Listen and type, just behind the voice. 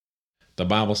The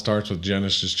Bible starts with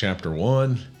Genesis chapter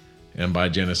 1, and by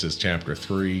Genesis chapter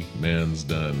 3, man's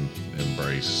done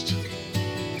embraced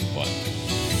what?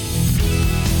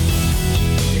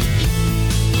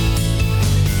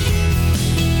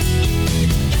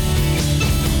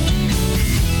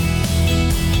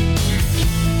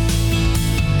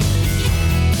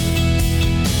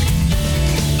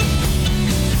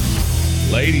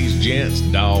 Ladies, gents,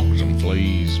 dogs, and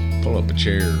fleas, pull up a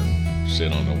chair and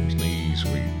sit on those knees.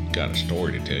 We got a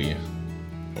story to tell you.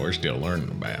 We're still learning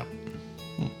about.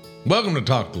 Welcome to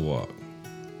Talk the Walk.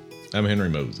 I'm Henry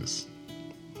Moses.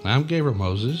 I'm Gabriel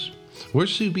Moses. We're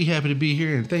super happy to be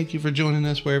here, and thank you for joining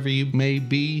us wherever you may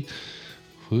be.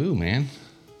 Woo, man.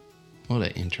 What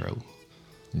an intro.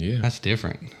 Yeah. That's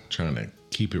different. Trying to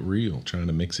keep it real, trying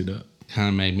to mix it up. Kind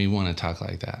of made me want to talk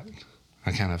like that.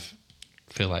 I kind of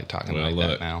feel like talking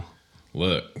that now.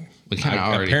 Look, We kind of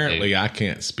already apparently do. I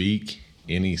can't speak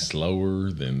any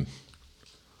slower than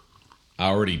I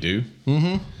already do.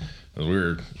 Mm-hmm. We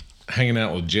were hanging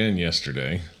out with Jen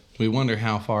yesterday. We wonder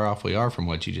how far off we are from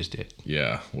what you just did.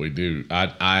 Yeah, we do.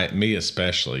 Me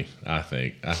especially, I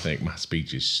think my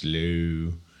speech is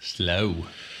slow.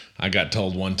 I got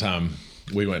told one time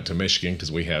we went to Michigan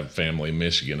because we have family in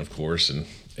Michigan, of course,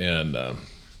 and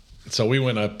so we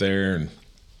went up there, and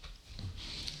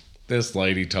this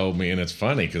lady told me, and it's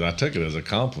funny because I took it as a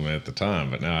compliment at the time,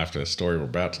 but now after the story we're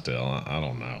about to tell, I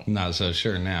don't know. Not so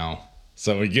sure now.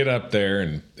 So we get up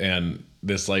there, and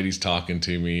this lady's talking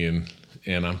to me,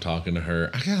 and I'm talking to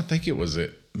her. I think it was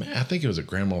at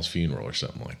Grandma's funeral or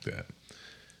something like that,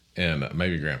 and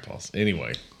maybe Grandpa's.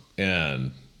 Anyway,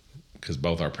 and because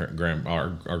both our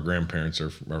grandparents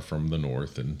are from the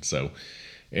north, and so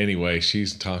anyway,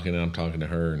 she's talking, and I'm talking to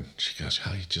her, and she goes,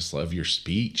 "Oh, you just love your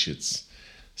speech. It's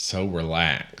so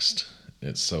relaxed.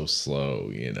 It's so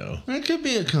slow, you know." That could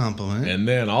be a compliment. And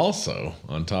then also,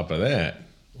 on top of that,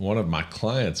 one of my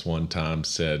clients one time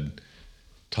said,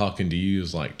 talking to you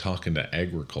is like talking to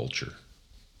agriculture.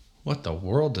 What the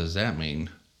world does that mean?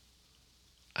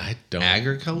 I don't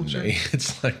Agriculture? know.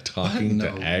 It's like talking to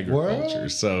agriculture.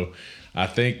 World? So I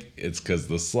think it's because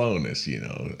the slowness, you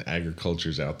know,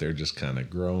 agriculture's out there just kind of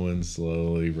growing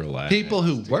slowly, relaxed. People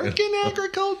who work in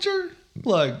agriculture?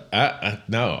 Like,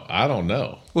 No, I don't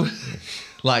know.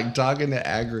 like talking to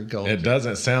agriculture. It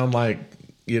doesn't sound like,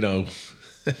 you know,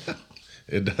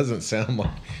 it doesn't sound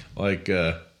like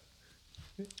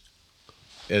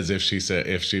as if she'd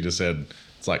have said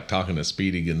it's like talking to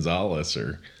Speedy Gonzalez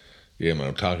or, you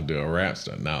know, talking to a rap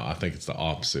star. No, I think it's the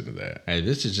opposite of that. Hey,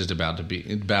 this is just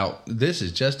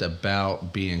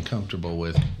about being comfortable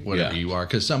with whatever you are.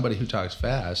 Because somebody who talks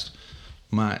fast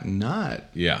might not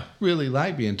really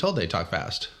like being told they talk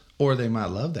fast, or they might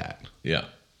love that. Yeah.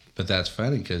 But that's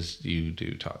funny because you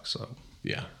do talk slow.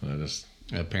 Yeah. I just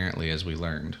apparently, as we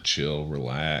learned, chill,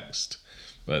 relaxed.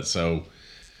 But so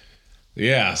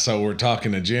we're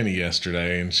talking to Jenny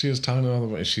yesterday, and she was talking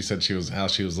about she said how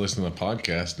she was listening to the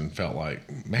podcast and felt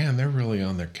like, man, they're really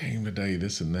on their game today,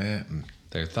 this and that, and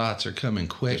their thoughts are coming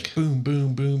quick. Just boom,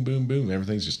 boom, boom, boom, boom.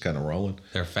 Everything's just kind of rolling.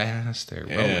 They're fast. They're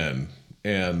rolling.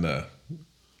 And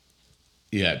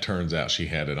it turns out she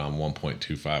had it on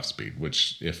 1.25 speed,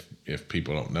 which if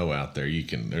people don't know out there,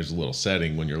 there's a little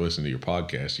setting when you're listening to your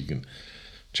podcast, you can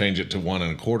change it to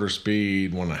 1.25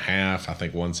 speed, 1.5, I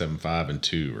think 1.75 and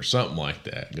 2 or something like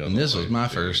that. And this was my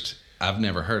first. I've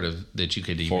never heard of that you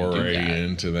could even foray do that.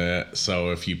 Into that.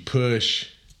 So if you push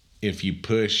it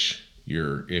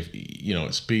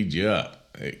speeds you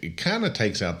up. It kind of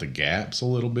takes out the gaps a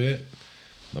little bit,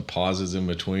 the pauses in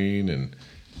between, and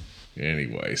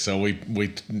anyway, so we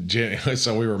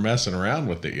were messing around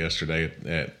with it yesterday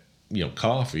at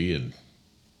coffee, and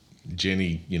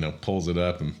Jenny pulls it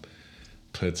up and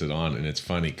puts it on, and it's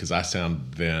funny because I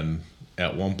sound then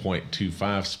at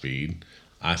 1.25 speed,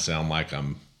 I sound like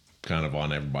I'm kind of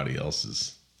on everybody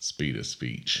else's speed of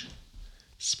speech.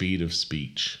 That's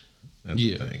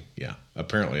a thing. Yeah,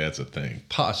 apparently that's a thing.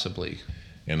 Possibly.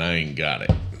 And I ain't got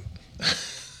it.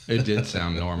 It did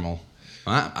sound normal.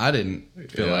 I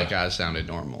didn't feel like I sounded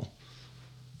normal.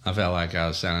 I felt like I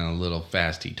was sounding a little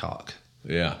fasty talk.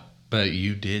 Yeah. But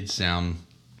you did sound,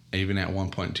 even at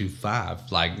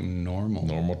 1.25, like normal.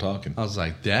 Normal talking. I was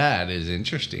like, that is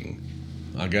interesting.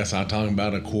 I guess I'm talking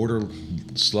about a quarter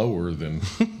slower than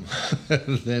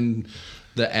than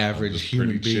the average human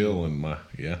being. Pretty chill in my,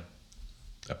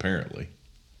 apparently.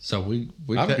 So I'm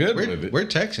good with it. We're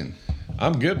texting.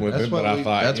 I'm good with it, but I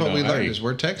thought that's what we learned is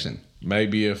we're texting.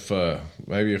 Maybe if I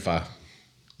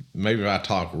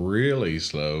talk really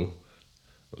slow,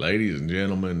 ladies and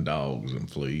gentlemen, dogs and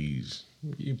fleas,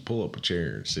 you pull up a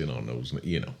chair and sit on those,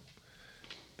 then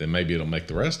maybe it'll make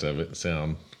the rest of it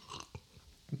sound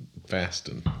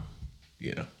fasting,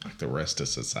 like the rest of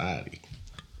society.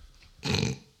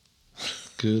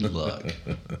 Good luck.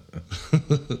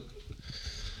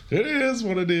 It is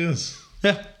what it is.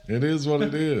 Yeah. It is what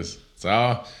it is. So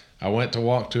I went to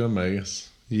walk to Emmaus.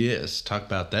 Yes. Talk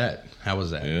about that. How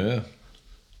was that? Yeah.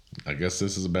 I guess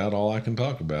this is about all I can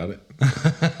talk about it.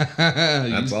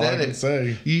 That's all I can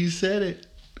say. You said it.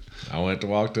 I went to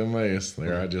walk to Emmaus.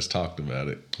 There, I just talked about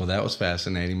it. Well, that was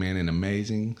fascinating, man, and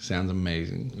amazing. Sounds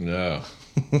amazing. No.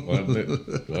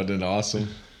 Wasn't it awesome?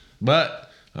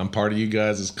 But I'm part of you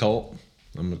guys' cult.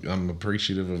 I'm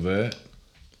appreciative of that.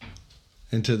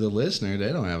 And to the listener,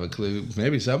 they don't have a clue.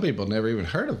 Maybe some people never even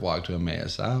heard of Walk to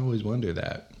Emmaus. I always wonder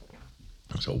that.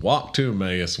 So Walk to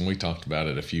Emmaus, and we talked about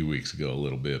it a few weeks ago a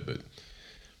little bit,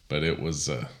 but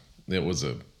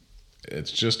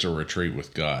it's just a retreat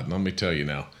with God. And let me tell you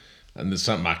now, and there's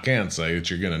something I can say that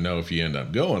you're going to know if you end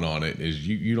up going on it, is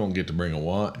you don't get to bring a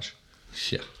watch.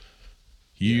 Yeah.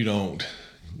 You don't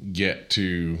get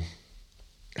to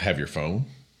have your phone.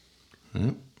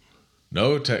 Yep.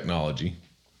 No technology.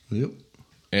 Yep.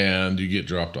 And you get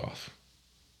dropped off.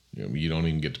 You don't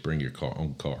even get to bring your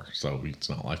own car. So it's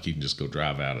not like you can just go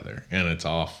drive out of there. And it's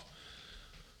off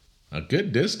a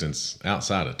good distance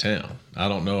outside of town. I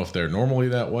don't know if they're normally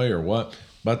that way or what.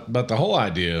 But the whole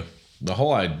idea,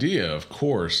 of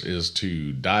course, is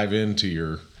to dive into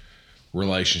your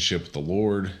relationship with the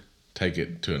Lord, take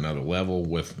it to another level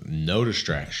with no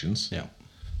distractions. Yeah.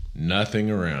 Nothing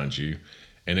around you.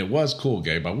 And it was cool,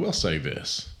 Gabe. I will say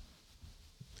this.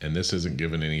 And this isn't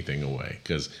giving anything away.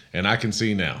 And I can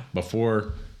see now.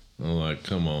 Before, I'm like,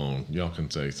 come on, y'all can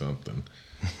say something.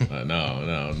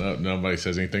 No, nobody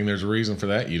says anything. There's a reason for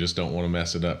that. You just don't want to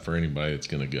mess it up for anybody that's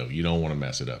going to go. You don't want to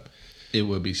mess it up. It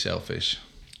would be selfish.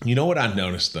 You know what I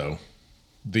noticed, though?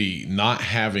 The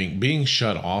being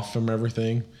shut off from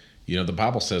everything. The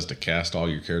Bible says to cast all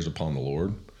your cares upon the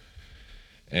Lord.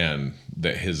 And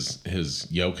that his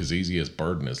yoke is easy, his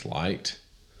burden is light.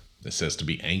 It says to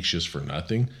be anxious for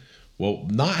nothing. Well,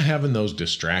 not having those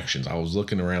distractions. I was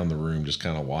looking around the room, just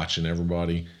kind of watching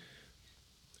everybody.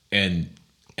 And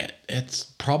it's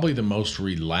probably the most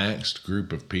relaxed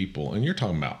group of people. And you're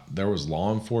talking about, there was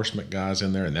law enforcement guys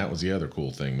in there. And that was the other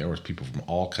cool thing. There was people from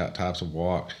all types of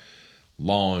walk.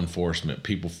 Law enforcement,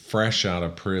 people fresh out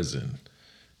of prison,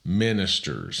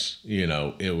 ministers.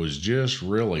 It was just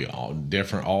really all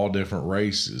different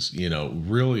races.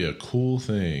 Really a cool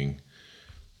thing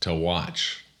to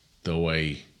watch the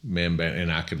way men,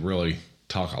 and I could really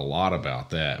talk a lot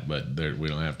about that, but we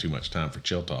don't have too much time for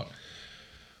chill talk.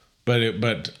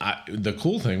 The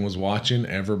cool thing was watching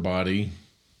everybody,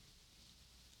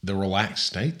 the relaxed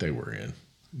state they were in,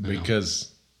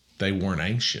 because they weren't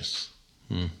anxious.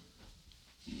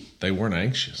 They weren't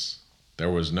anxious.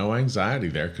 There was no anxiety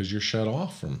there because you're shut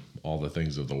off from all the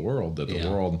things of the world that the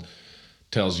world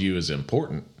tells you is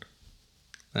important.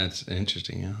 That's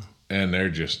interesting, yeah. And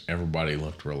everybody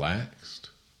looked relaxed,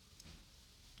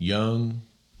 young,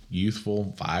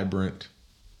 youthful, vibrant,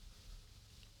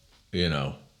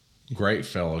 great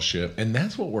fellowship. And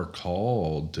that's what we're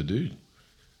called to do.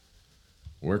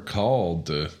 We're called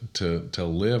to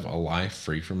live a life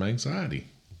free from anxiety.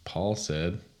 Paul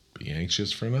said, be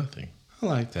anxious for nothing. I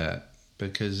like that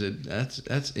because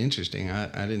that's interesting.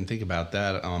 I didn't think about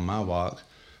that on my walk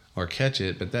or catch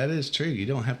it, but that is true. You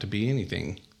don't have to be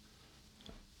anything.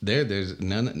 There's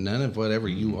none of whatever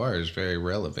you are is very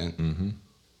relevant. Mm-hmm.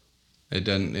 It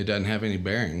doesn't have any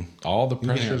bearing. All the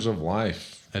pressures of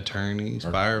life. Attorneys,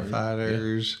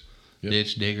 firefighters,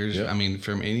 ditch diggers. Yep. I mean,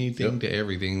 from anything to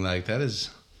everything, like that is.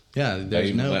 Yeah,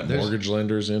 there's let mortgage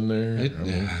lenders in there.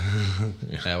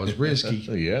 That was risky.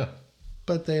 Yeah,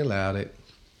 but they allowed it.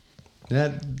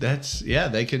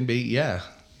 They can be. Yeah.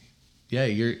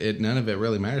 None of it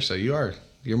really matters. So you're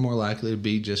more likely to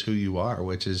be just who you are,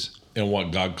 which is. And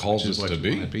what God calls us to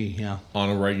be on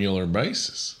a regular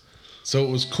basis. So it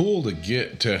was cool to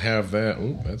get to have that.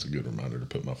 Oh, that's a good reminder to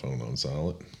put my phone on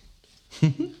silent.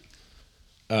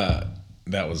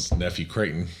 That was nephew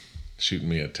Creighton shooting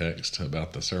me a text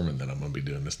about the sermon that I'm going to be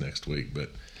doing this next week.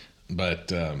 But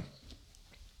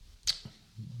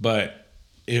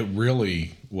it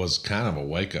really was kind of a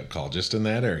wake up call just in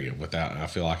that area. I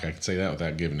feel like I could say that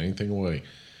without giving anything away.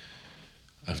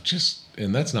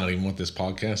 And that's not even what this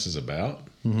podcast is about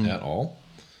at all.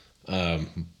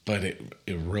 But it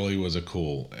really was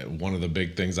one of the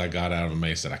big things I got out of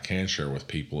Emmaus that I can share with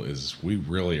people is we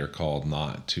really are called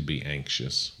not to be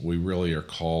anxious. We really are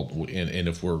called, and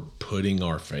if we're putting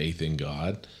our faith in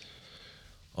God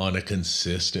on a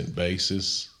consistent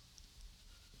basis,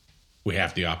 we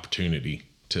have the opportunity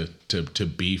to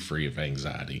be free of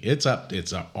anxiety. It's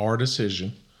our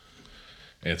decision.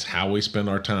 It's how we spend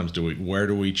our times. Where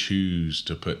do we choose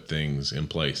to put things in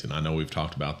place? And I know we've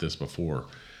talked about this before,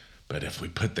 but if we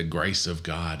put the grace of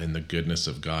God and the goodness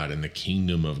of God and the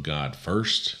kingdom of God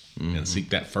first and seek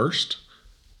that first,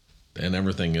 then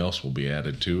everything else will be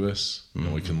added to us,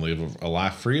 and we can live a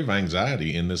life free of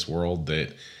anxiety in this world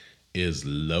that is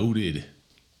loaded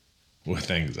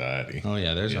with anxiety. Oh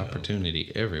yeah, there's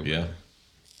opportunity everywhere.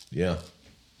 Yeah.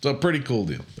 So pretty cool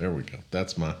deal. There we go.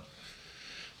 That's what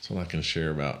I can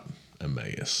share about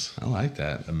Emmaus. I like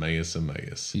that. Emmaus.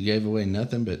 You gave away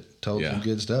nothing but told some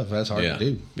good stuff. That's hard to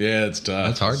do. Yeah, it's tough.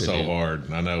 That's hard to do. So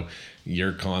hard. I know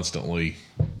you're constantly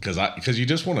because you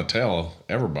just want to tell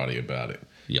everybody about it.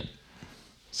 Yep.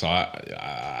 So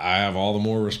I have all the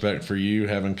more respect for you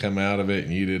having come out of it,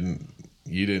 and you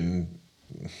didn't.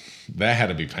 That had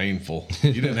to be painful.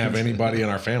 You didn't have anybody in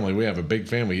our family. We have a big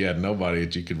family. You had nobody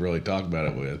that you could really talk about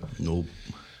it with. Nope.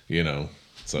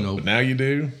 So but now you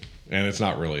do, and it's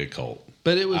not really a cult.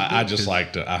 But it was. I just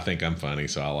like to. I think I'm funny,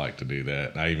 so I like to do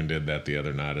that. I even did that the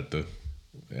other night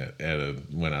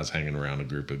when I was hanging around a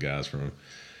group of guys from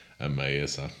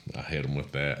Emmaus. I hit them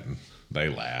with that, and they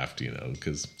laughed.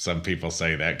 Because some people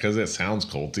say that because it sounds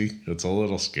culty. It's a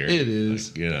little scary. It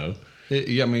is.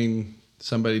 I mean,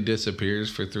 somebody disappears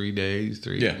for 3 days,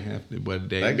 and a half. What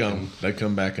day? They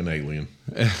come back an alien.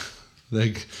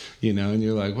 And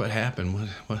you're like, what happened?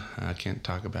 What? I can't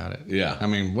talk about it. Yeah. I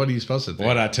mean, what are you supposed to think?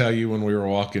 What I tell you when we were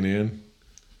walking in,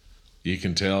 you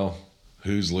can tell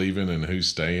who's leaving and who's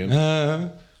staying.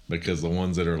 Because the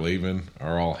ones that are leaving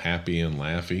are all happy and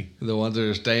laughy. The ones that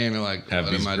are staying are like, have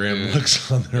these grim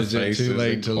looks on their faces. Is it too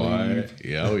late to leave?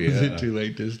 Yeah, oh yeah. Is it too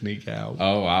late to sneak out?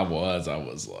 Oh, I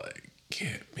was like,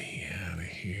 get me out of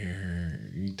here.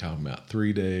 You talking about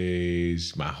 3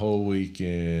 days, my whole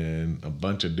weekend, a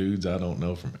bunch of dudes I don't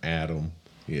know from Adam,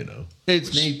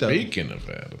 It's neat though. Speaking of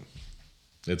Adam,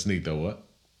 it's neat though what?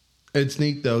 It's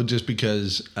neat though just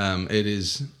because it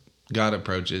is, God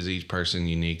approaches each person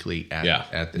uniquely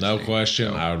at this no stage.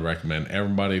 question. So, I would recommend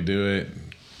everybody do it.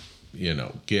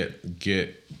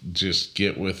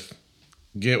 Get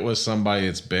with somebody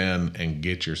that's been and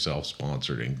get yourself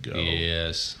sponsored and go.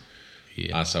 Yes.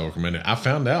 Yeah. I so recommend it. I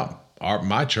found out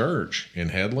my church in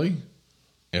Headley,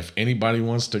 if anybody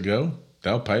wants to go,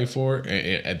 they'll pay for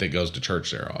it. That goes to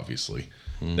church there, obviously.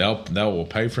 They will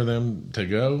pay for them to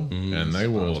go, and they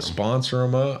will sponsor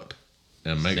them up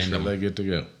and make sure they get to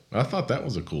go. I thought that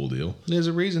was a cool deal. There's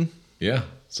a reason. Yeah.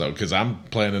 So, because I'm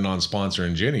planning on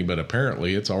sponsoring Jenny, but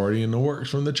apparently it's already in the works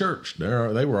from the church. They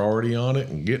were already on it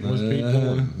and getting with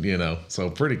people, and, so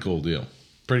pretty cool deal.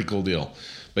 Pretty cool deal.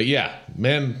 But yeah,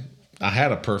 man, I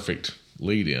had a perfect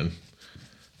lead in.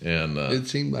 And it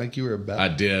seemed like you were about. I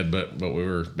did, but we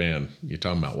were, man, you're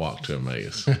talking about walk to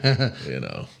Emmaus,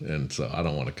 and so I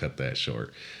don't want to cut that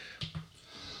short.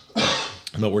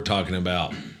 But we're talking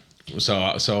about,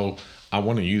 so I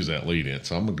want to use that lead in,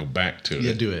 so I'm gonna go back to it.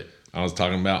 Yeah, do it. I was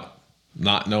talking about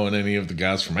not knowing any of the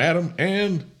guys from Adam,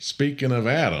 and speaking of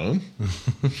Adam,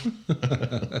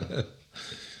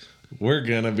 we're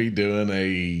gonna be doing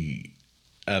a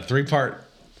 3-part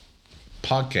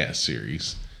podcast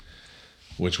series,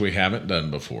 which we haven't done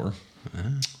before,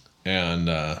 and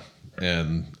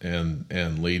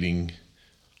leading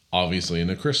obviously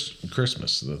into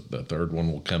Christmas. The third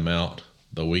one will come out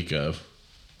the week of.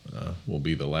 Will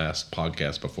be the last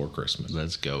podcast before Christmas.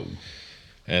 Let's go.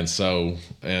 And so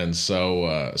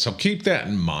keep that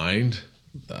in mind.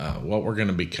 What we're going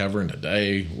to be covering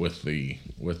today with the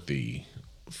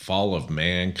fall of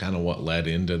man, kind of what led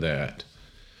into that.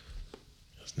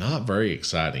 It's not very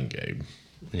exciting, Gabe.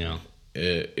 Yeah.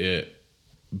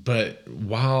 But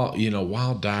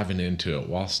while diving into it,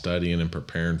 while studying and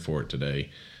preparing for it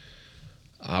today,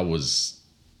 I was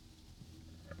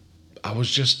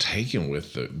just taken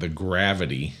with the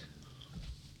gravity,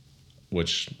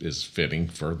 which is fitting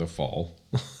for the fall.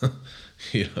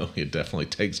 It definitely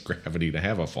takes gravity to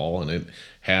have a fall, and it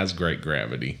has great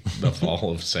gravity. The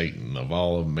fall of Satan, the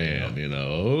fall of man,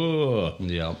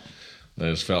 Yep. I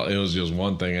just felt it was just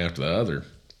one thing after the other.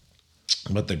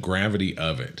 But the gravity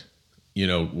of it,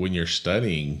 when you're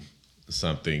studying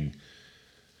something,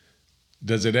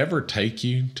 does it ever take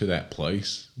you to that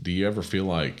place? Do you ever feel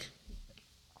like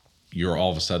you're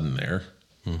all of a sudden there?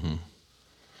 Mm-hmm.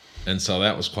 And so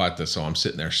that was so I'm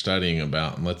sitting there studying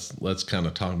about, and let's kind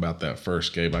of talk about that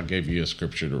first, Gabe. I gave you a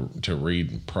scripture to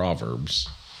read in Proverbs.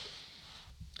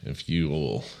 If you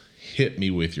will hit me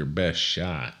with your best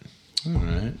shot. All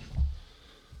right.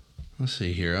 Let's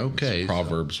see here. Okay. It's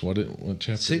Proverbs, what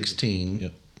chapter? 16,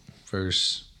 yep.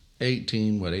 Verse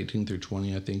 18, 18 through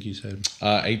 20, I think you said?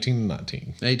 18 and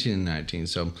 19. 18 and 19.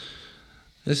 So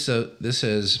this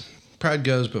says, Pride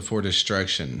goes before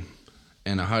destruction,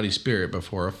 and a haughty spirit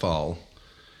before a fall.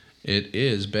 It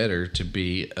is better to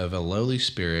be of a lowly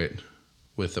spirit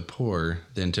with the poor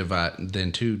than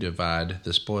to divide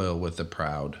the spoil with the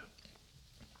proud.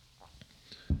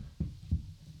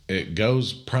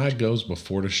 Pride goes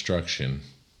before destruction,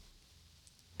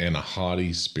 and a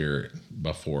haughty spirit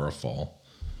before a fall.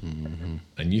 Mm-hmm.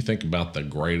 And you think about the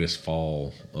greatest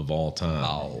fall of all time.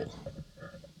 Oh.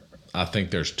 I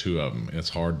think there's two of them. It's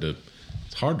hard to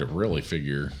really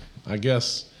figure. I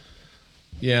guess,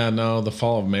 yeah, no, the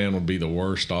fall of man would be the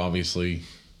worst, obviously.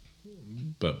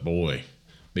 But boy,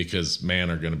 because man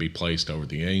are going to be placed over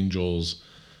the angels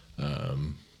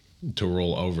to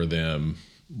rule over them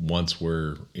once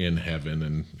we're in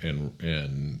heaven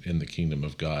and in the kingdom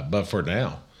of God. But for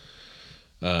now,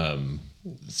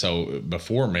 so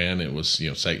before man, it was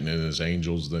Satan and his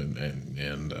angels,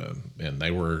 and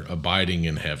they were abiding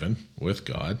in heaven with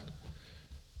God.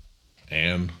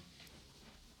 And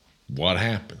what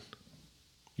happened?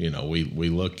 We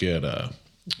look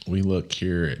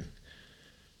here at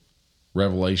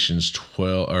Revelations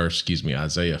 12, or excuse me,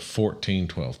 Isaiah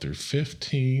 14:12 through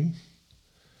 15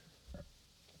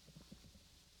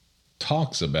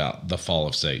 talks about the fall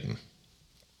of Satan.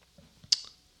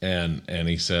 And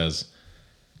he says,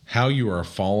 "How you are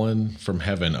fallen from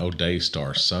heaven, O day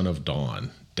star, son of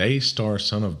dawn." Day star,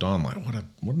 son of dawn. Like,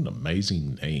 what an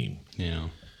amazing name. Yeah.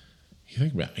 You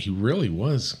think about it, he really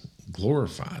was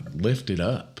glorified, lifted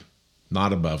up,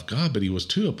 not above God, but he was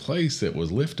to a place that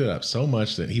was lifted up so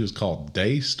much that he was called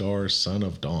Day Star, Son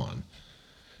of Dawn.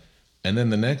 And then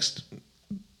the next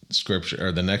scripture,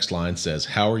 or the next line says,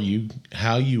 how you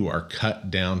are cut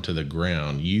down to the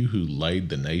ground, you who laid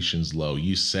the nations low.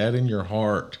 You said in your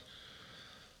heart,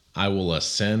 I will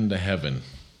ascend to heaven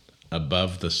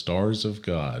above the stars of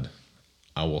God.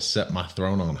 I will set my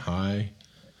throne on high.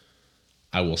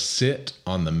 I will sit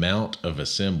on the mount of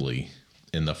assembly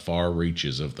in the far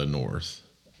reaches of the north.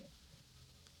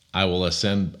 I will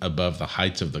ascend above the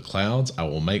heights of the clouds. I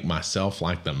will make myself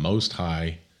like the Most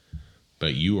High,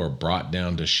 but you are brought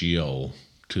down to Sheol,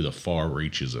 to the far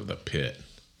reaches of the pit.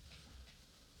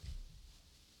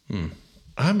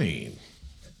 I mean,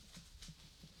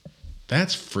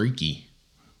 that's freaky.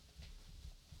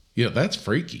 That's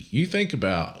freaky. You think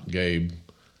about, Gabe,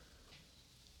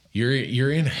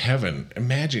 you're in heaven.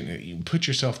 Imagine it. You put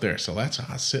yourself there. So that's how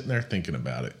I was sitting there thinking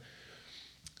about it.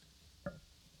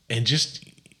 And just,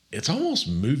 it's almost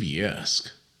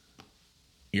movie-esque.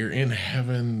 You're in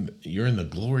heaven. You're in the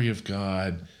glory of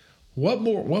God. What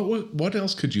more? What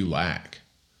else could you lack?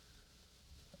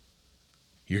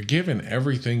 You're given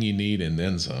everything you need and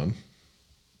then some.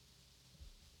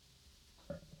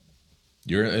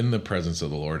 You're in the presence of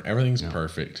the Lord. Everything's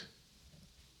perfect.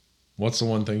 What's the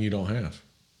one thing you don't have?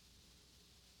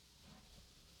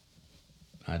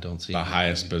 I don't see the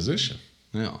highest position.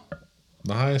 No.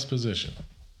 The highest position.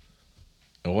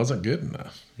 It wasn't good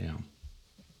enough. Yeah.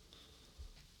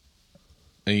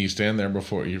 And you stand there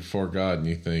before God and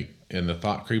you think, and the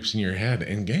thought creeps in your head.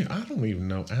 And Gabe, I don't even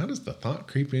know, how does the thought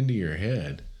creep into your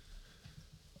head?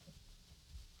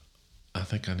 I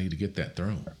think I need to get that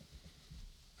throne.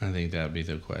 I think that'd be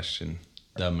the question,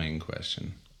 the main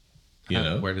question.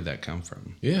 Where did that come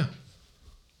from? Yeah.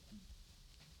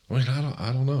 I mean,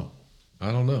 I don't know.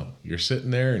 I don't know. You're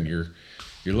sitting there and you're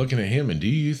looking at him, and do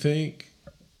you think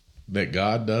that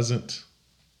God doesn't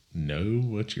know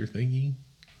what you're thinking?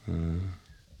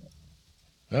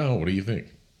 Oh, what do you think?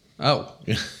 Oh,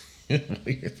 what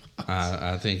are your thoughts?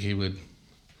 I think he would.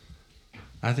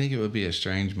 I think it would be a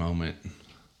strange moment.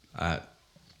 I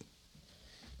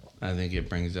think it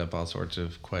brings up all sorts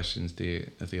of questions,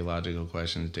 theological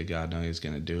questions. Did God know he was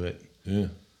going to do it? Yeah.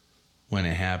 When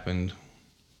it happened,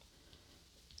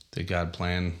 did God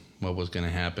plan what was going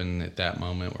to happen at that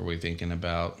moment? Were we thinking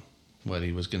about what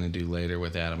he was going to do later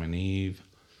with Adam and Eve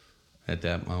at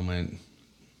that moment?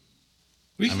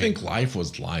 What do you think life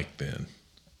was like then?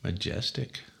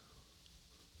 Majestic.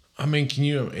 I mean,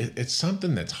 it's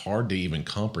something that's hard to even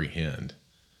comprehend.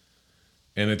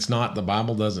 And it's not, the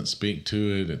Bible doesn't speak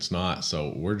to it. It's not,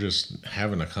 so we're just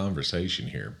having a conversation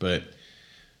here. But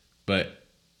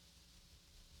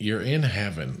you're in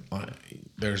heaven.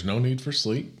 There's no need for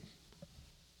sleep.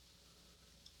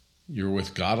 You're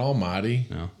with God Almighty.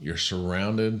 Yeah. You're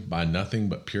surrounded by nothing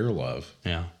but pure love.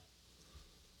 Yeah.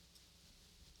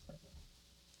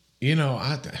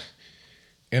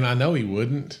 And I know he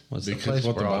wouldn't. What's the place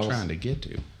we're all trying to get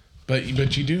to? But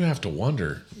you do have to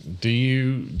wonder,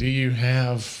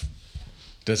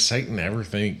 does Satan ever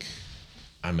think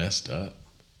I messed up?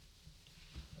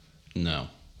 No.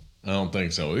 I don't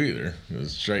think so either. It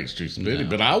was straight stupidity, No,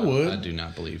 but I would. I do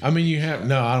not believe. I mean,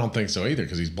 I don't think so either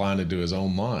because he's blinded to his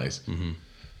own lies. Mm-hmm.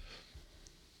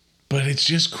 But it's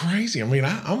just crazy. I mean,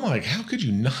 I'm like, how could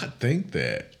you not think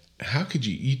that? How could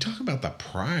you? You talk about the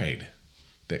pride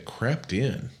that crept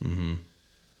in. Mm-hmm.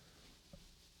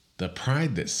 The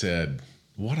pride that said,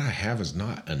 what I have is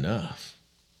not enough.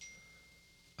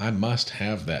 I must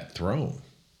have that throne.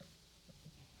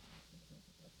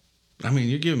 I mean,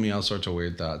 you're giving me all sorts of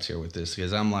weird thoughts here with this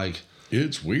because I'm like,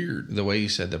 It's weird. the way you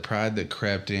said the pride that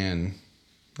crept in,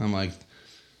 I'm like,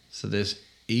 so this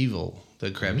evil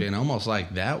that crept in, almost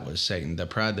like that was Satan. The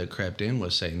pride that crept in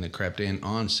was Satan, that crept in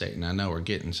on Satan. I know we're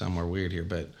getting somewhere weird here,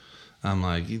 but I'm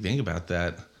like, you think about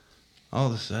that, all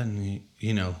of a sudden,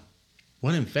 you know,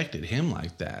 what infected him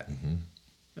like that? Mm-hmm.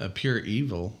 A pure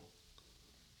evil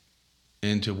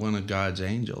into one of God's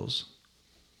angels.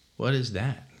 What is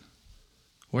that?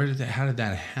 How did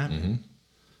that happen? Mm-hmm.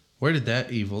 Where did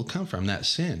that evil come from? That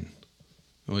sin?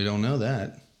 We don't know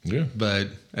that. Yeah. But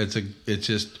it's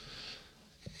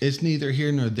neither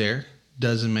here nor there.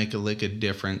 Doesn't make a lick of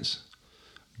difference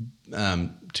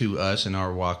to us in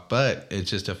our walk. But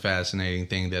it's just a fascinating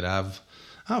thing that I've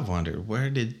wondered where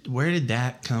did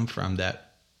that come from?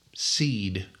 That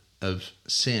seed of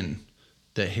sin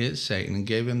that hit Satan and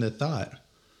gave him the thought,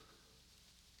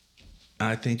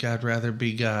 I think I'd rather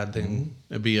be God than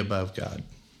be above God.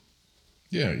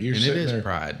 Yeah, you're And it sitting is there.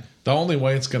 pride. The only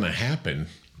way it's going to happen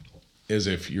is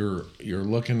if you're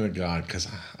looking at God, because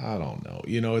I don't know.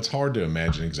 You know, it's hard to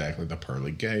imagine exactly the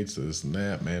pearly gates, this and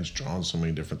that. Man's drawn so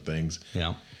many different things.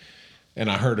 Yeah. And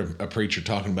I heard a preacher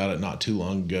talking about it not too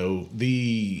long ago.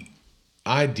 The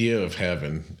idea of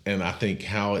heaven, and I think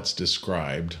how it's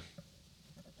described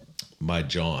by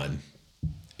John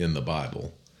in the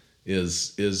Bible,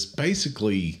 is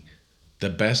basically the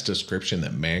best description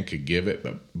that man could give it,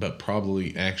 but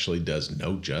probably actually does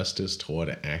no justice to what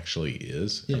it actually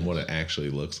is and what it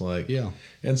actually looks like. Yeah.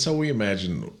 And so we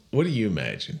imagine, what do you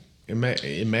imagine?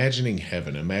 Imagining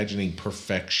heaven, imagining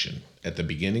perfection at the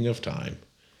beginning of time.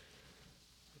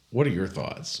 What are your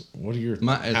thoughts? How do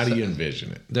you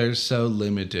envision it? They're so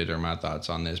limited are my thoughts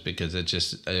on this because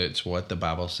it's what the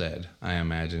Bible said. I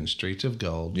imagine streets of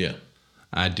gold. Yeah.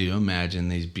 I do imagine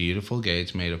these beautiful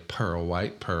gates made of pearl,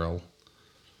 white pearl.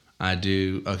 I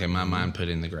do. Okay, my mind put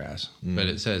in the grass, but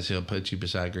it says he'll put you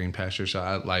beside green pastures. So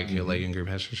I like he'll lay you in green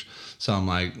pastures. So I'm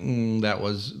like, that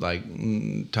was like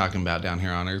talking about down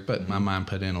here on earth. But my mind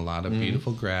put in a lot of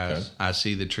beautiful grass. Okay. I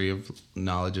see the tree of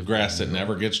knowledge of grass that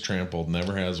never gets trampled,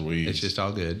 never has weeds. It's just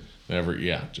all good.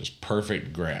 Just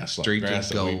perfect grass. Like Streets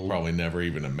grass of gold. that we probably never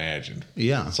even imagined.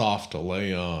 Yeah, soft to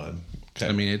lay on. Okay.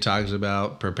 I mean, it talks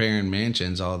about preparing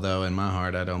mansions, although in my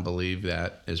heart, I don't believe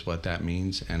that is what that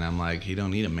means. And I'm like, you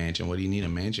don't need a mansion. What do you need a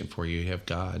mansion for? You have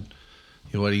God.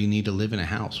 What do you need to live in a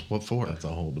house? What for? That's a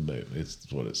whole debate. It's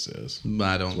what it says.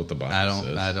 I don't. It's what the Bible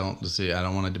says. I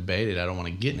don't want to debate it. I don't want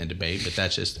to get in a debate. But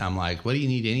that's just. I'm like, what do you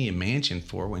need any mansion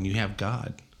for when you have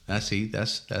God? That's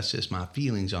just my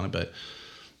feelings on it. But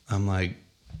I'm like,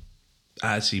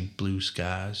 I see blue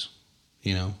skies.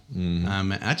 You know,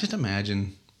 I just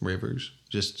imagine rivers,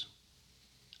 just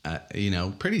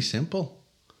pretty simple,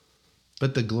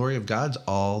 but the glory of God's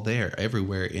all there,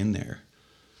 everywhere in there.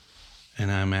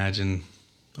 And I imagine,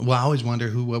 I always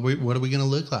wonder what are we going to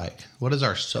look like? What does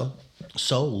our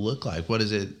soul look like? What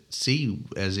does it see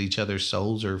as each other's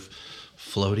souls are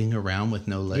floating around with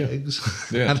no legs?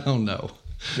 Yeah. I don't know.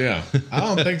 Yeah, I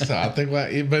don't think so. I think,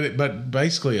 but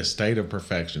basically a state of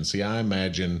perfection. See, I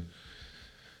imagine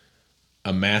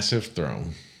a massive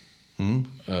throne.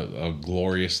 A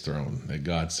glorious throne that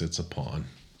God sits upon.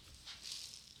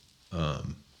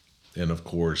 And of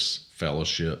course,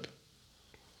 fellowship.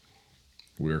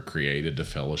 We're created to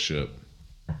fellowship.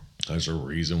 There's a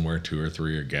reason where 2 or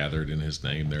 3 are gathered in his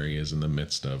name. There he is in the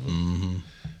midst of them.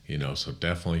 So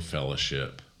definitely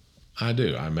fellowship. I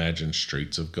do. I imagine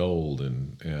streets of gold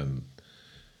and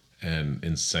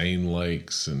insane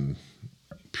lakes and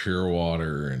pure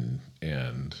water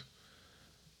and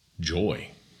joy.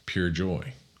 Pure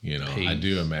joy, Peace. I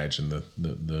do imagine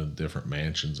the different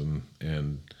mansions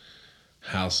and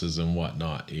houses and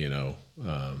whatnot,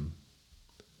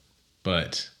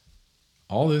 but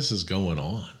all this is going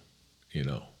on,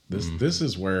 this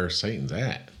is where Satan's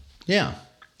at. Yeah,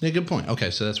 good point.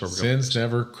 Okay, so that's where we're going. Sin's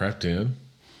never crept in,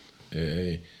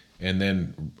 and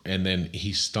then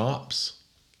he stops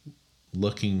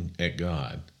looking at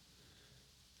God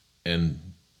and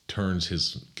turns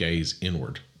his gaze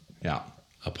inward. Yeah.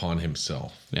 Upon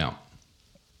himself. Yeah.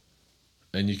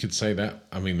 And you could say that,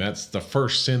 that's the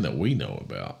first sin that we know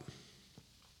about.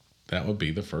 That would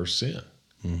be the first sin.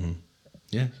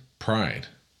 Yeah. Pride.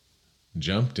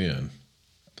 jumped in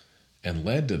and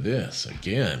led to this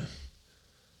again.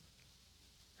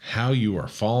 How you are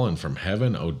fallen from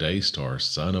heaven, O day star,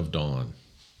 son of dawn.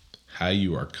 How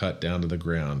you are cut down to the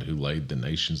ground, who laid the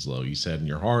nations low. You said in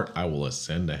your heart, I will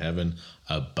ascend to heaven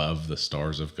above the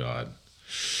stars of God.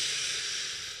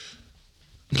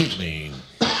 I mean,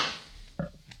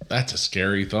 that's a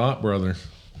scary thought, brother.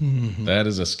 Mm-hmm. That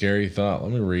is a scary thought.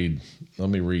 Let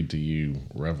me read to you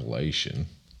Revelation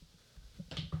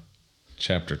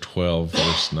chapter 12,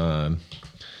 verse 9.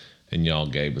 And y'all,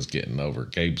 Gabe is getting over.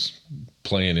 Gabe's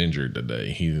playing injured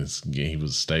today. He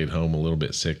was stayed home a little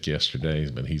bit sick yesterday,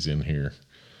 but he's in here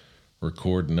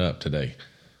recording up today.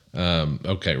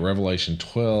 Okay, Revelation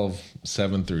 12,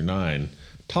 7 through 9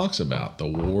 talks about the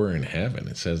war in heaven.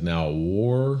 It says, now a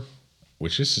war,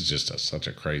 which this is just such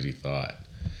a crazy thought.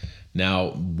 Now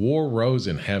war rose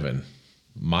in heaven.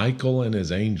 Michael and his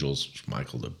angels,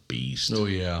 Michael the beast. Oh,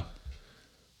 yeah.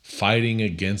 Fighting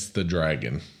against the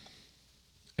dragon.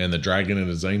 And the dragon and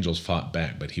his angels fought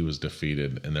back, but he was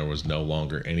defeated, and there was no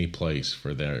longer any place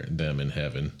for them in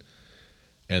heaven.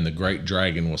 And the great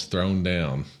dragon was thrown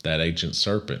down, that ancient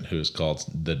serpent who is called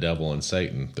the devil and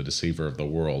Satan, the deceiver of the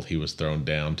world. He was thrown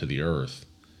down to the earth,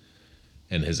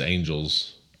 and his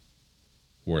angels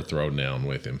were thrown down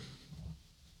with him.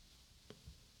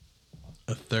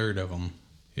 A third of them.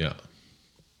 Yeah.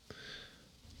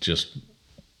 Just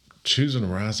choosing to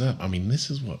rise up. I mean, this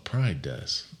is what pride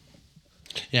does.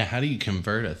 Yeah, how do you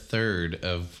convert a third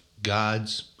of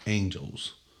God's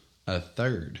angels? A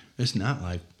third. It's not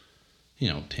like,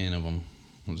 10 of them.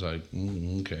 It was like,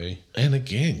 okay. And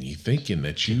again, you thinking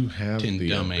that you have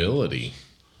the ability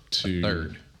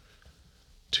to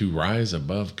rise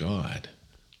above God.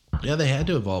 Yeah, they had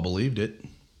to have all believed it.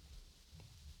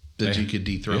 That you could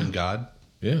dethrone God.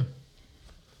 Yeah.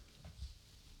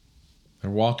 They're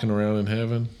walking around in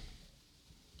heaven.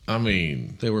 I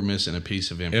mean, they were missing a piece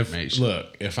of information.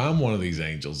 If I'm one of these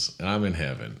angels and I'm in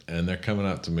heaven and they're coming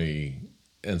up to me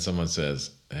and someone says,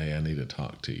 hey, I need to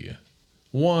talk to you.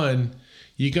 One,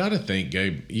 you got to think,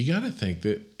 Gabe,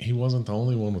 that he wasn't the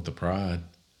only one with the pride.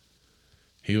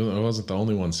 He wasn't the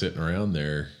only one sitting around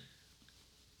there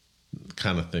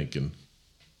kind of thinking,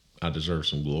 I deserve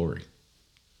some glory.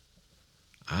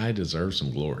 I deserve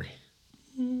some glory.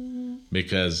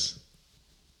 Because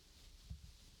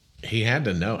he had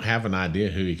to have an idea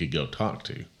who he could go talk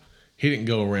to. He didn't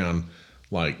go around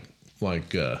like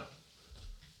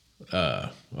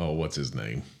what's his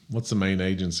name? What's the main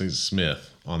agency? Smith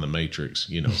on the Matrix,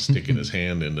 sticking his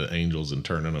hand into angels and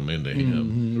turning them into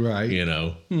him. Right.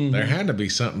 There had to be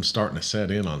something starting to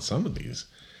set in on some of these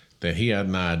that he had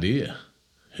an idea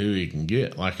who he can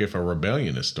get. Like if a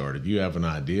rebellion is started, you have an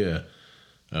idea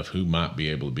of who might be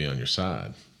able to be on your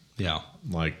side. Yeah.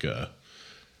 Like,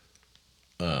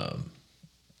 on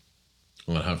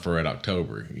Hunt for Red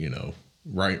October,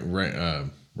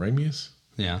 Ramius?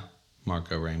 Yeah.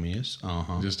 Marco Ramius.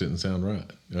 Uh-huh. Just didn't sound right.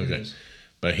 Okay.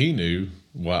 But he knew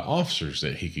what officers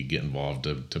that he could get involved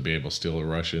to be able to steal a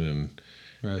Russian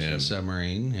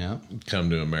submarine, yeah.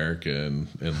 Come to America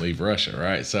and leave Russia,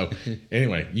 right? So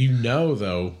anyway,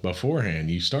 though, beforehand,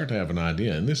 you start to have an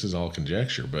idea, and this is all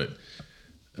conjecture, but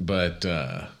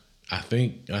I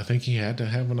think he had to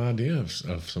have an idea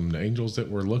of some angels that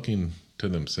were looking to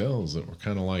themselves that were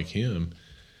kind of like him,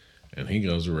 and he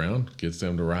goes around, gets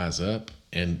them to rise up,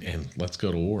 and let's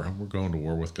go to war. We're going to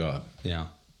war with God. Yeah.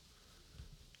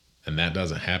 And that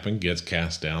doesn't happen, gets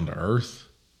cast down to earth,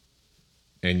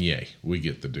 and yay, we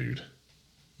get the dude.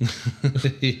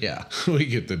 Yeah. We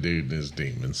get the dude and his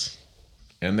demons.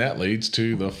 And that leads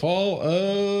to the fall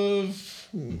of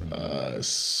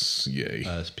us. Yay.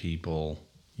 Us people.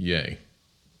 Yay.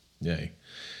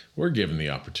 We're given the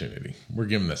opportunity. We're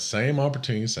given the same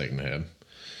opportunity Satan had.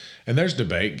 And there's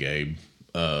debate, Gabe,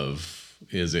 of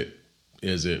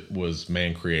was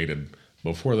man created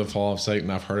before the fall of Satan?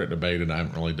 I've heard it debated. I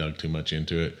haven't really dug too much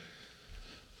into it.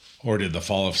 Or did the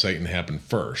fall of Satan happen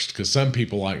first? Because some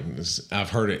people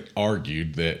I've heard it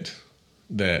argued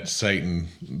that Satan,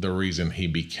 the reason he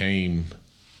became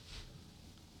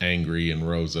angry and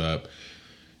rose up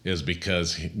is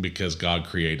because God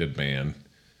created man,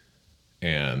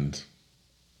 and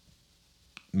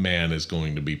man is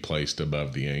going to be placed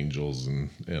above the angels and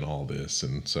all this.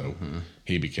 And so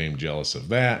he became jealous of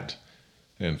that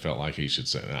and felt like he should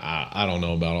say, I don't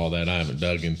know about all that. I haven't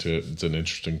dug into it. It's an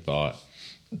interesting thought.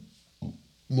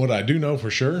 What I do know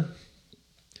for sure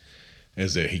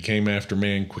is that he came after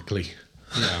man quickly.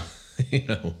 Yeah.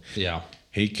 Yeah.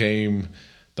 He came,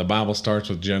 the Bible starts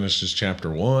with Genesis chapter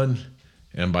 1,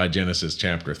 and by Genesis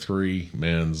chapter 3,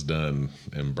 man's done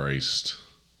embraced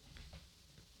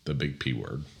the big P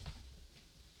word.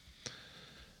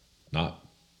 not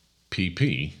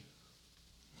PP,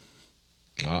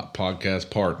 not podcast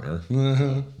partner,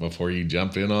 before you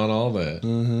jump in on all that.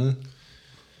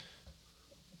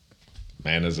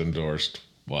 Man has endorsed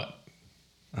what?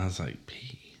 I was like,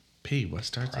 P, what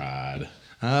starts Pride.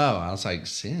 Oh, I was like,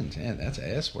 sin. Yeah, that's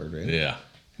an S word, right? Yeah.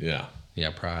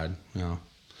 Yeah, pride. Yeah.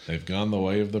 They've gone the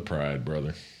way of the pride,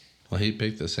 brother. Well, he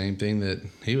picked the same thing that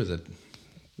he was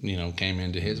came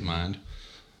into his mind.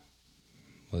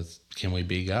 Can we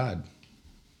be God?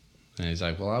 And he's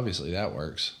like, well, obviously that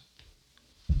works.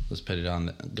 Let's put it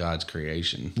on God's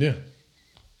creation. Yeah.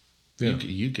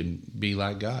 You can be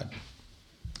like God.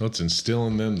 Let's instill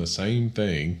in them the same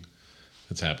thing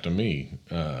that's happened to me.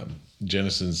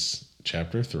 Genesis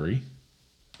chapter 3,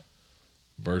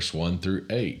 verse 1 through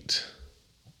 8.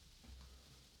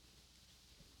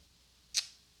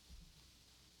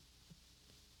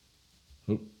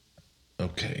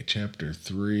 Okay, chapter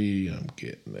 3, I'm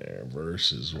getting there,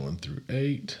 verses 1 through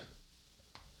 8.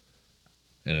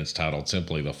 And it's titled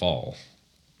simply The Fall.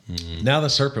 Mm-hmm. Now the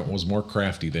serpent was more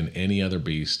crafty than any other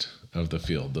beast of the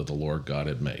field that the Lord God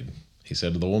had made. He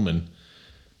said to the woman,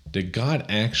 did God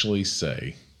actually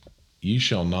say, you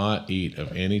shall not eat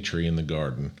of any tree in the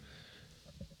garden?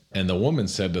 And the woman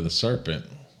said to the serpent,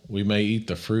 we may eat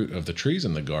the fruit of the trees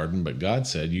in the garden, but God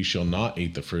said, you shall not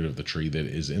eat the fruit of the tree that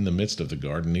is in the midst of the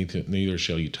garden, neither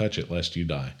shall you touch it, lest you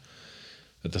die.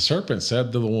 But the serpent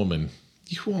said to the woman,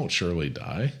 you won't surely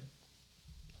die.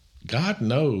 God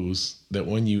knows that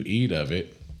when you eat of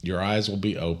it, your eyes will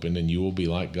be opened and you will be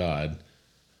like God,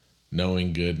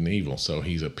 knowing good and evil. So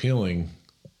he's appealing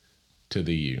to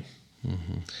the you.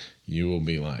 Mm-hmm. You will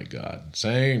be like God.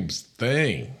 Same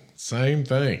thing.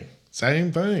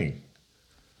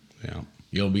 Yeah.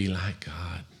 You'll be like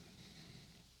God.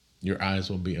 Your eyes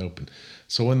will be open.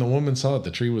 So when the woman saw that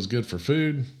the tree was good for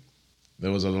food,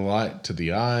 there was a delight to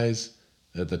the eyes,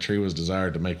 that the tree was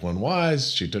desired to make one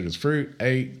wise. She took its fruit,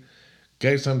 ate,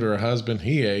 gave some to her husband.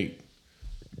 He ate,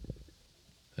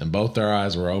 and both their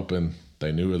eyes were open.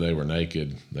 They knew they were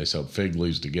naked. They sewed fig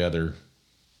leaves together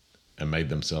and made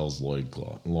themselves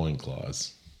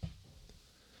loincloths.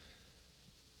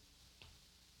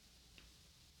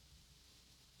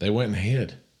 They went and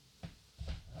hid.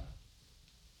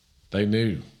 They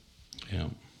knew. Yeah.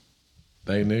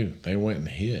 They knew. They went and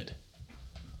hid.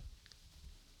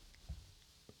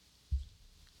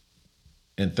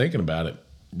 And thinking about it,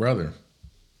 brother,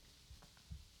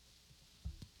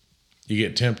 you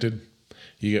get tempted,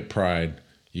 you get pride,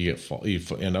 you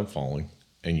end up falling,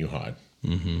 and you hide.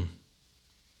 Mm-hmm.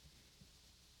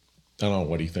 I don't know.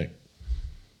 What do you think?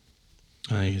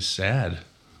 I think it's sad.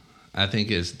 I think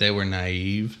they were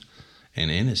naive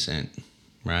and innocent,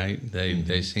 right?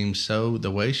 They seem so,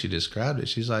 the way she described it,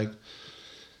 she's like,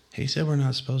 he said we're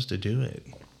not supposed to do it.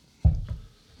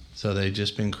 So they've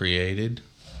just been created.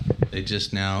 They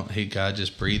just God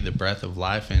just breathed the breath of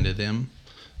life into them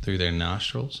through their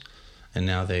nostrils. And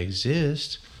now they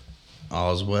exist.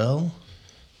 All's well.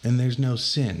 And there's no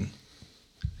sin.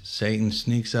 Satan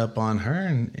sneaks up on her,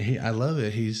 and I love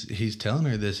it. He's telling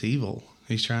her this evil.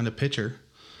 He's trying to pitch her.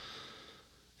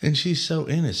 And she's so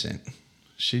innocent.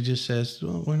 She just says,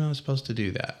 well, we're not supposed to do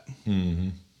that. Mm-hmm.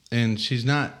 And she's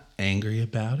not angry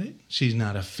about it. She's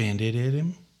not offended at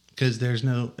him, because there's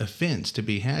no offense to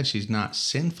be had. She's not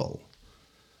sinful.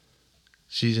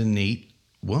 She's a neat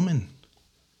woman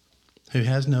who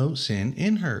has no sin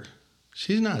in her.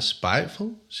 She's not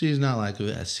spiteful. She's not like,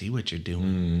 I see what you're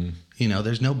doing. Mm.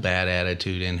 There's no bad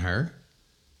attitude in her.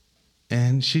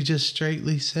 And she just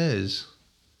straightly says,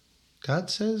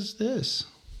 God says this.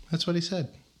 That's what he said.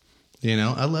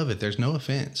 I love it. There's no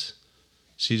offense.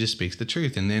 She just speaks the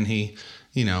truth. And then he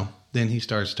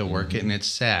starts to work it, and it's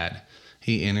sad.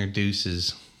 He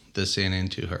introduces the sin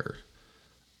into her.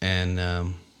 And,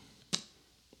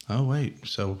 oh, wait,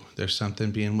 so there's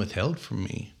something being withheld from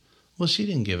me. Well, she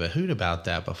didn't give a hoot about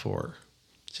that before.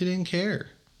 She didn't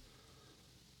care.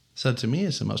 So to me,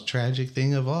 it's the most tragic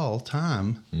thing of all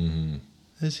time. Mm-hmm.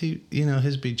 Is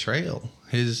his betrayal.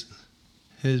 His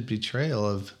betrayal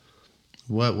of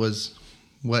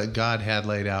what God had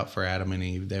laid out for Adam and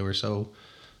Eve. They were so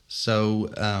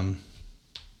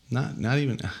not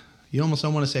even, you almost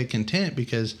don't want to say content,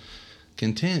 because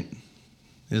content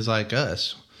is like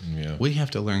us. Yeah. We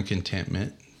have to learn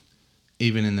contentment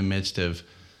even in the midst of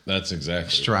that's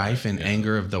exactly strife and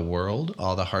anger of the world,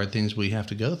 all the hard things we have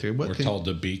to go through. We're told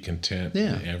to be content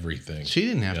in everything. She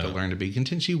didn't have to learn to be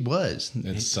content. She was.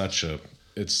 It's such a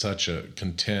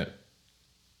content,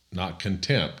 not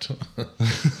contempt,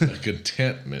 a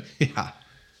contentment. Yeah.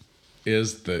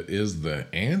 Is the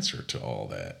answer to all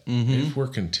that. Mm-hmm. If we're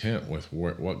content with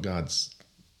what God's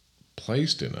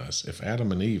placed in us. If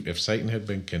Adam and Eve, if Satan had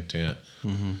been content,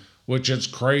 which is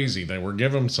crazy, they were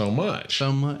given so much.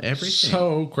 So much, everything.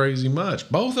 So crazy much.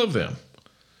 Both of them.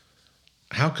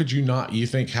 How could you not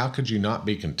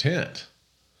be content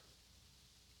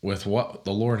with what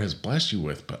the Lord has blessed you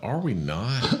with? But are we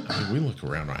not? I mean, we look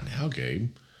around right now,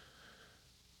 Gabe.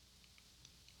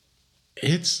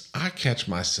 I catch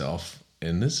myself,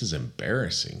 and this is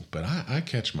embarrassing, but I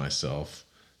catch myself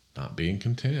not being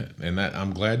content. And that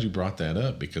I'm glad you brought that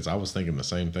up, because I was thinking the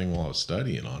same thing while I was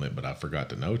studying on it, but I forgot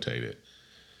to notate it.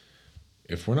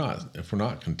 If we're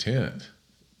not content,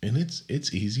 and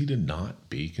it's easy to not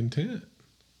be content.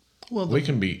 Well, we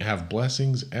can have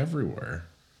blessings everywhere,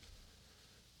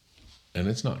 and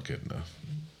it's not good enough.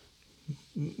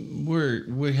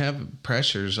 We have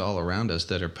pressures all around us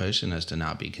that are pushing us to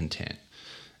not be content.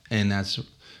 And that's,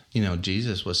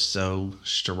 Jesus was so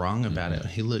strong about it.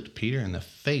 He looked Peter in the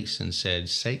face and said,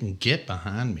 Satan, get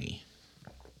behind me.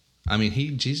 I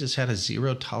mean, Jesus had a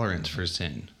zero tolerance for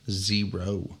sin.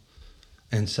 Zero.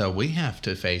 And so we have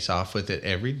to face off with it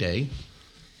every day.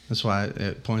 That's why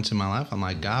at points in my life, I'm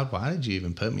like, God, why did you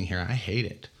even put me here? I hate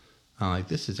it. I'm like,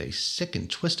 this is a sick and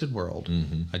twisted world.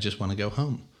 I just want to go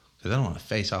home because I don't want to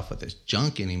face off with this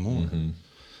junk anymore.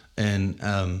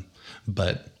 And,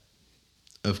 but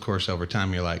of course, over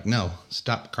time, you're like, no,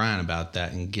 stop crying about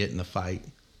that and get in the fight.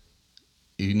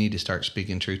 You need to start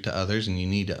speaking truth to others, and you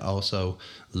need to also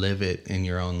live it in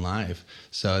your own life.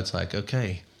 So it's like,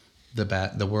 okay,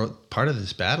 the world, part of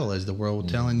this battle is the world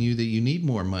telling you that you need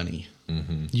more money.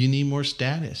 You need more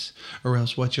status, or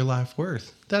else what's your life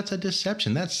worth? That's a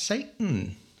deception. That's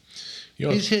Satan.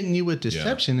 He's hitting you with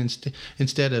deception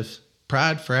instead of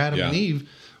pride for Adam and Eve.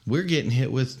 We're getting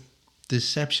hit with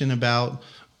deception about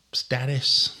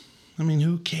status. I mean,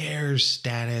 who cares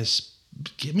status?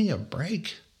 Give me a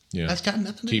break. Yeah, that's got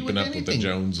nothing to do with anything. Keeping up with the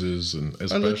Joneses, and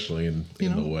especially in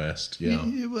the West. Yeah,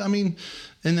 I mean,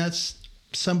 and that's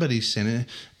somebody's sinning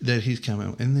that he's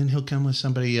coming, and then he'll come with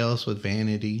somebody else with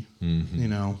vanity.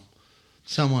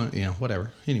 Someone,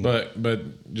 whatever. Anyway,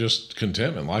 but just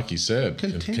contentment, like you said,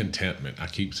 contentment. I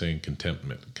keep saying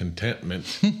contentment. And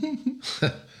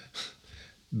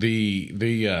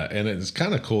it's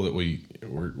kind of cool that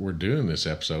we're doing this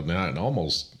episode now. It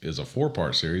almost is a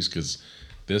 4-part series, because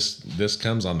this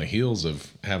comes on the heels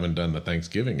of having done the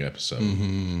Thanksgiving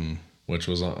episode, which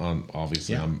was on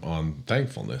obviously on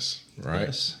thankfulness,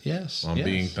 right? Yes. On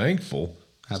being thankful,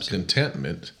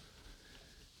 contentment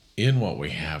in what we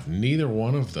have. Neither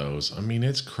one of those. I mean,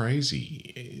 it's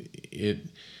crazy.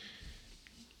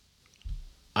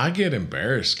 I get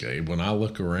embarrassed, Gabe, when I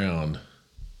look around.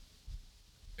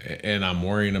 And I'm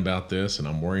worrying about this and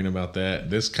I'm worrying about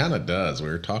that. This kind of does. We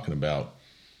were talking about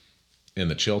in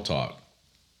the chill talk,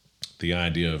 the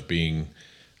idea of being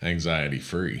anxiety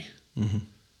free.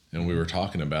 And we were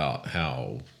talking about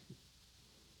how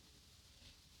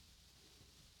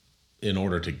in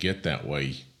order to get that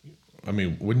way, I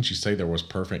mean, wouldn't you say there was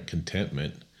perfect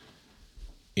contentment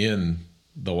in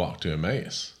the walk to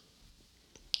Emmaus?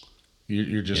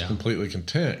 You're just completely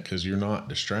content because you're not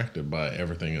distracted by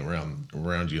everything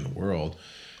around you in the world.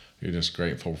 You're just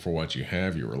grateful for what you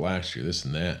have. You're relaxed. You're this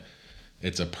and that.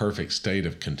 It's a perfect state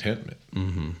of contentment.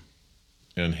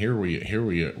 And here we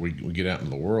get out into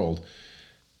the world,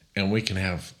 and we can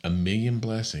have a million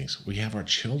blessings. We have our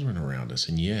children around us,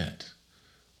 and yet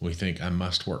we think, I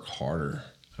must work harder.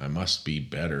 I must be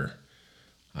better.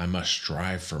 I must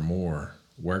strive for more.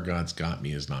 Where God's got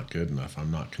me is not good enough.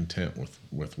 I'm not content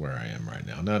with where I am right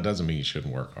now. Now, it doesn't mean you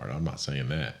shouldn't work hard. I'm not saying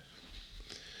that.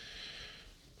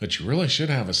 But you really should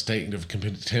have a state of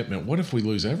contentment. What if we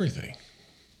lose everything?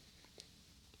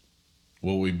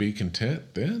 Will we be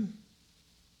content then?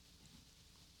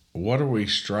 What are we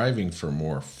striving for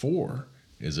more for?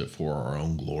 Is it for our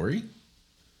own glory?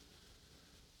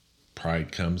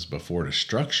 Pride comes before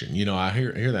destruction. I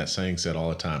hear that saying said all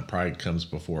the time. Pride comes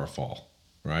before a fall.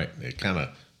 Right? It kind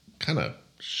of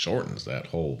shortens that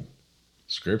whole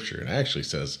scripture. It actually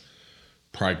says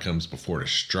pride comes before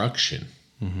destruction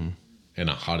and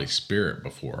a haughty spirit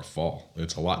before a fall.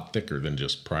 It's a lot thicker than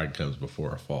just pride comes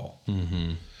before a fall.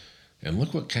 And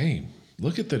look what came.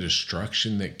 Look at the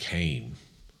destruction that came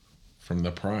from the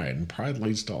pride. And pride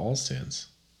leads to all sins.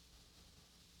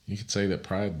 You could say that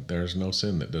pride, there's no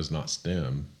sin that does not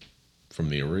stem from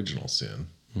the original sin,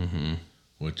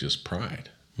 which is pride.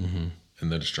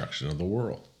 And the destruction of the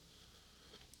world.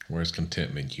 Whereas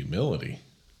contentment, humility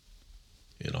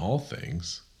in all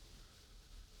things,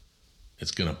 it's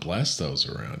going to bless those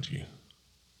around you.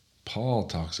 Paul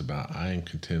talks about, I am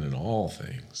content in all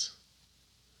things,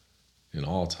 in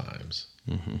all times.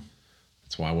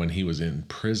 That's why when he was in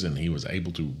prison, he was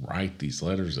able to write these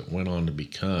letters that went on to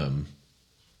become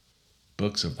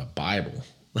books of the Bible.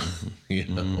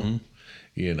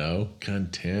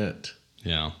 Content.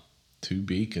 Yeah. To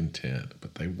be content,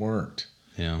 but they weren't.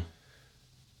 Yeah.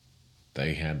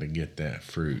 They had to get that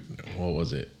fruit. What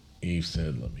was it? Eve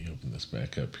said, let me open this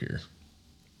back up here.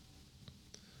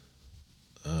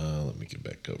 Let me get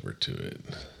back over to it.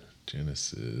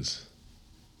 Genesis.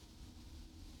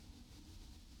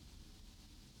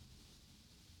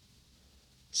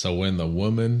 So when the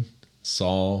woman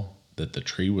saw that the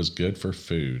tree was good for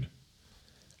food,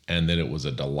 and that it was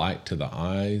a delight to the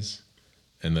eyes,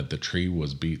 and that the tree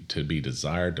was to be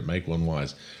desired to make one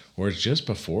wise. Whereas just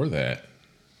before that,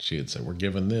 she had said, we're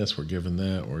given this, we're given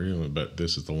that, but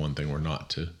this is the one thing we're not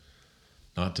to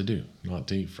do, not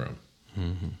to eat from.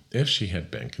 Mm-hmm. If she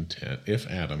had been content, if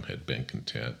Adam had been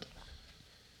content,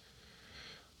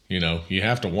 you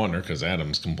have to wonder, because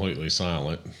Adam's completely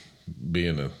silent,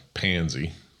 being a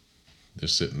pansy,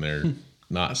 just sitting there,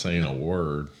 not saying a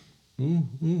word.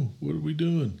 What are we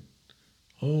doing?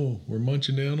 Oh, we're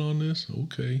munching down on this?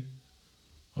 Okay.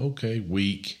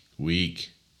 Weak.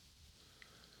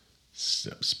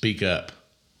 Speak up.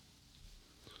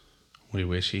 We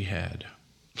wish he had.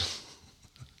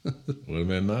 Would have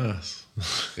been nice.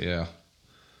 Yeah.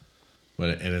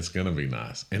 And it's going to be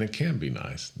nice. And it can be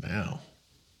nice now,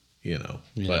 Yeah.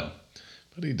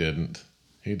 But he didn't.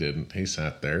 He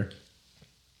sat there,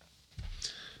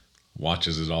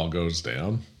 watches it all goes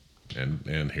down,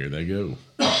 and here they go.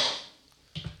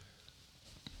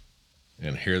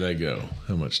 And here they go.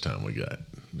 How much time we got?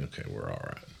 Okay, we're all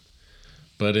right.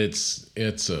 But it's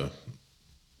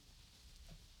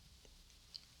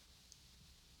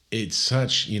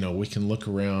such, we can look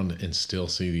around and still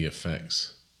see the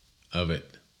effects of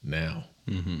it now.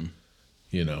 Mm-hmm.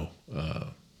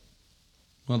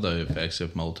 Well, the effects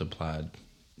have multiplied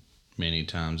many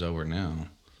times over now.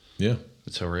 Yeah.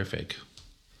 It's horrific.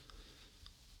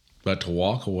 But to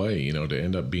walk away, to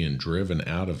end up being driven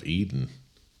out of Eden,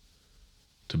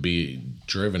 to be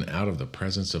driven out of the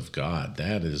presence of God,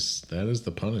 that is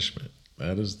the punishment.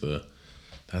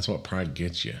 That's what pride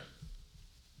gets you.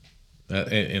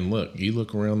 And look, you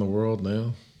look around the world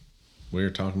now. We were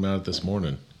talking about it this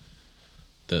morning.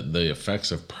 That the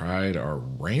effects of pride are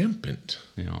rampant.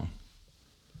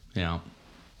 Yeah.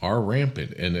 Are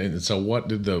rampant. And so what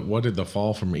did the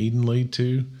fall from Eden lead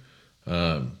to?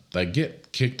 They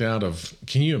get kicked out of.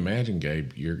 Can you imagine,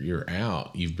 Gabe? You're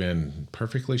out. You've been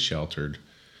perfectly sheltered.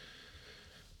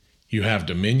 You have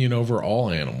dominion over all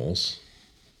animals.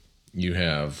 You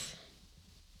have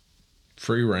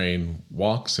free reign,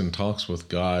 walks and talks with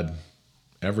God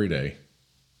every day.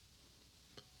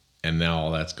 And now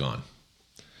all that's gone.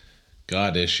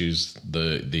 God issues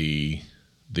the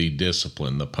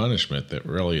discipline, the punishment that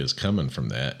really is coming from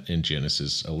that in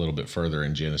Genesis, a little bit further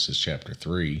in Genesis chapter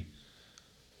 3,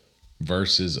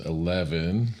 verses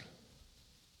 11.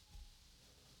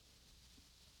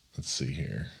 Let's see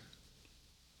here.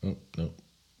 Oh, no,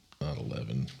 not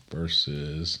 11.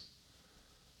 Verses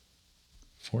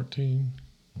 14.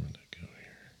 Where did I go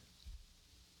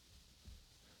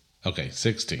here? Okay,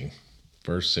 16.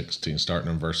 Verse 16, starting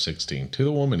in verse 16. To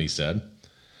the woman he said,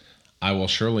 I will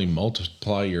surely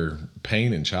multiply your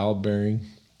pain in childbearing.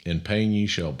 In pain you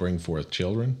shall bring forth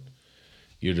children.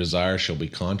 Your desire shall be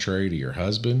contrary to your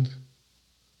husband.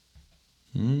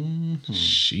 Mm-hmm.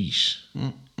 Sheesh.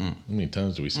 Mm-hmm. How many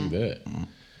times do we see that?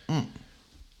 Mm-hmm.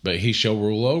 But he shall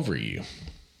rule over you.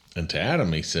 And to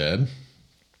Adam he said,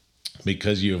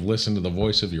 because you have listened to the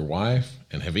voice of your wife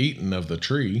and have eaten of the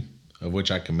tree of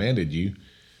which I commanded you,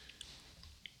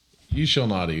 you shall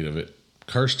not eat of it.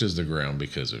 Cursed is the ground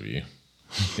because of you.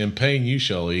 In pain you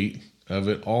shall eat of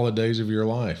it all the days of your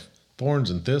life.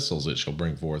 Thorns and thistles it shall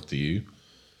bring forth to you.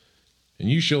 And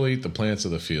you shall eat the plants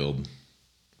of the field.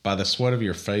 By the sweat of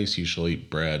your face you shall eat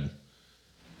bread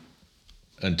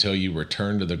until you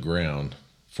return to the ground,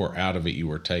 for out of it you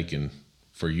were taken,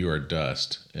 for you are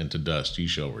dust, and to dust you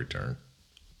shall return.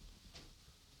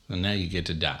 And now you get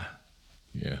to die.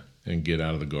 Yeah, and get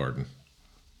out of the garden.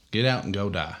 Get out and go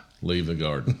die. Leave the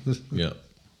garden. Yep.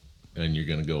 And you're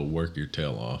going to go work your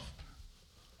tail off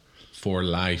for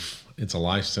life. It's a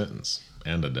life sentence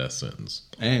and a death sentence.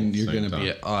 And you're going to be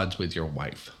at odds with your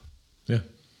wife. Yeah.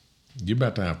 You're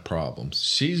about to have problems.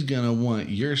 She's going to want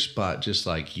your spot just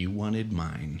like you wanted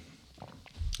mine.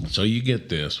 So you get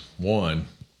this. One,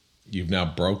 you've now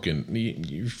broken.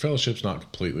 Your fellowship's not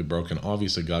completely broken.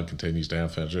 Obviously, God continues to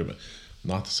have fellowship, but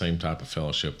not the same type of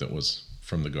fellowship that was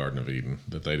from the Garden of Eden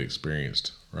that they'd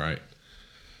experienced, right?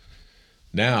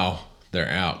 Now they're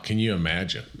out. Can you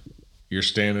imagine? You're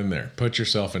standing there. Put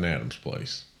yourself in Adam's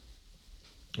place.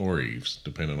 or Eve's,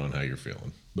 depending on how you're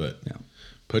feeling. But Yeah.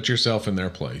 put yourself in their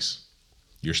place.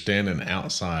 You're standing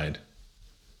outside,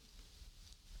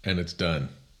 and it's done.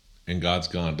 And God's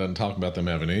gone. Doesn't talk about them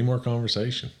having any more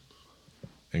conversation.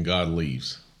 And God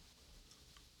leaves.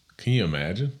 Can you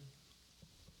imagine?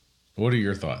 What are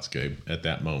your thoughts, Gabe, at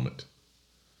that moment?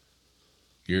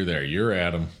 You're there. You're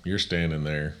Adam. You're standing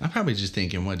there. I'm probably just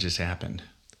thinking, what just happened?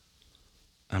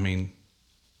 I mean,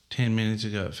 10 minutes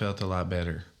ago, it felt a lot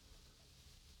better.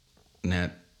 And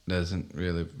that doesn't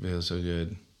really feel so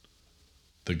good.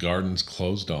 The garden's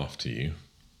closed off to you.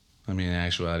 I mean, in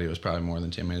actuality, it was probably more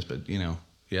than 10 minutes, but,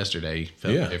 yesterday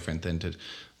felt different than to,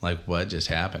 what just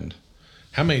happened?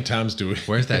 How many times do we...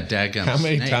 Where's that dadgum How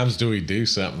many snake? times do we do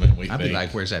something and I'd be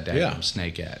like, where's that dadgum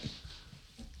snake at?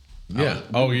 Yeah.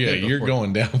 You're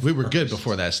going down. We were good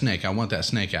before that snake. I want that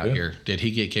snake out here. Did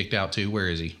he get kicked out too? Where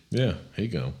is he? Yeah, he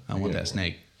go. I want that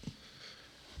snake.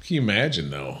 Can you imagine,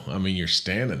 though? I mean, you're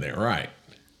standing there, right?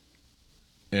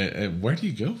 And where do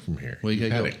you go from here? Well, you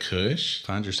You've gotta had it cush.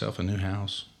 Find yourself a new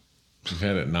house. You've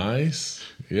had it nice.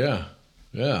 Yeah.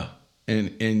 Yeah.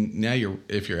 And now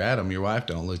if you're Adam, your wife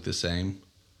don't look the same.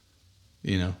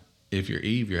 If you're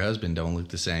Eve, your husband don't look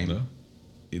the same. No.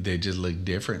 They just look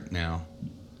different now.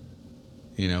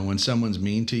 When someone's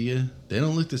mean to you, they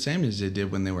don't look the same as they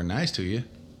did when they were nice to you.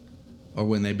 Or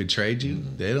when they betrayed you,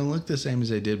 they don't look the same as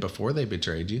they did before they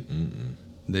betrayed you. Mm-mm.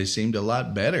 They seemed a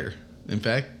lot better. In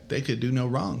fact, they could do no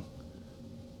wrong.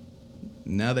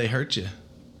 Now they hurt you.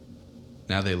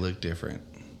 Now they look different.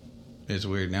 It's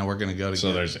weird. Now we're going to go together.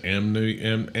 So there's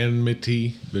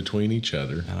enmity between each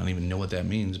other. I don't even know what that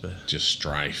means, but Just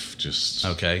strife. Just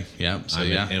okay. Yep. So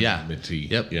enmity.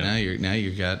 Yep. Yeah. Now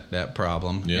you got that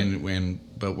problem. Yeah.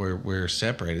 But we're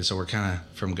separated, so we're kind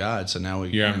of from God. So now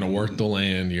You're having to work the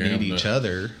land. You're need having each to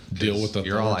other. deal with the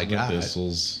you're all I thorns and got. the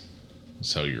thistles.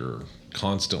 So you're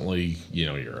constantly,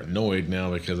 you're annoyed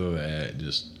now because of that.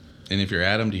 And if you're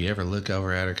Adam, do you ever look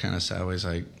over at her kind of sideways,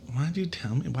 like, why'd you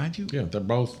tell me? Why'd you? Yeah, they're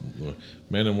both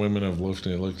men and women have looked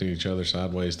at each other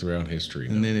sideways throughout history.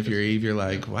 And then if you're Eve, you're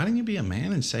like, why didn't you be a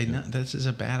man and say, no, this is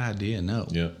a bad idea? No.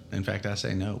 Yeah. In fact, I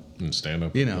say no. And stand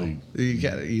up. You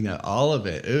got all of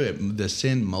it. The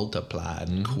sin multiplied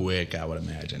quick, I would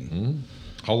imagine.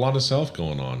 Mm-hmm. Whole lot of self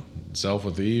going on. Self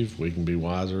with Eve, we can be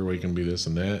wiser, we can be this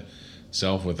and that.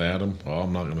 Self with Adam,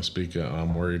 I'm not going to speak up.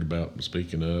 I'm worried about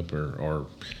speaking up or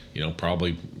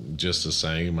probably just the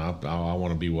same. I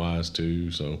want to be wise too,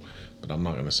 but I'm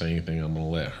not going to say anything. I'm going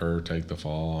to let her take the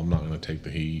fall. I'm not going to take the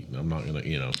heat. I'm not going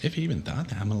to, If he even thought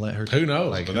that, I'm going to let her. Who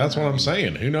knows? But that's what I'm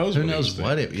saying. Who knows? Who knows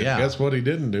what it? Yeah. Guess what he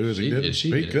didn't do is he didn't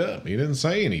speak did. up. He didn't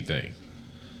say anything.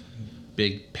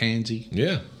 Big pansy.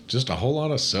 Yeah. Just a whole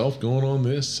lot of self going on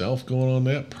this, self going on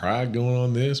that, pride going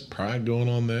on this, pride going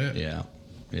on that. Yeah.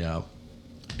 Yeah.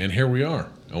 And here we are.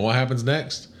 And what happens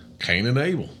next? Cain and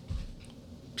Abel.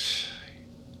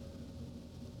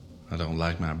 I don't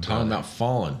like my brother. Talking about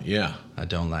falling. Yeah. I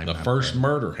don't like the my first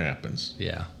brother. murder happens.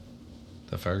 Yeah.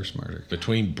 The first murder.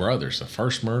 Between brothers. The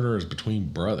first murder is between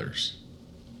brothers.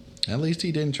 At least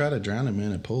he didn't try to drown him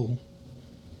in a pool.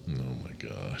 Oh my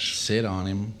gosh. Sit on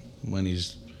him when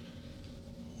he's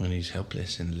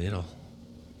helpless and little.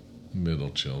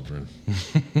 Middle children.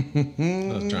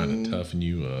 I was trying to toughen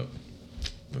you up.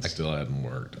 It still hadn't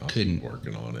worked. I'll keep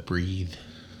working on it. Breathe.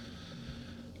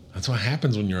 That's what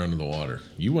happens when you're under the water.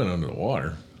 You went under the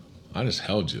water. I just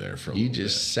held you there for a little bit. You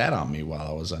just sat on me while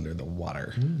I was under the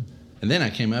water. And then I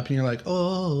came up and you're like,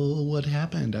 oh, what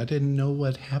happened? I didn't know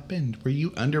what happened. Were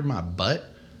you under my butt?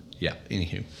 Yeah,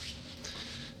 anywho.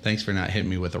 Thanks for not hitting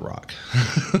me with a rock.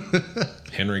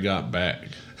 Henry got back.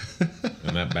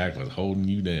 And that back was holding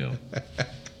you down.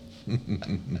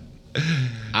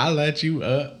 I let you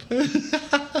up.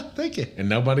 Thank you. And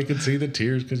nobody could see the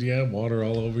tears because you had water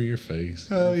all over your face.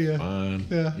 Oh, You're yeah. fine.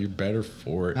 Yeah. You're better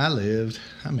for it. I lived.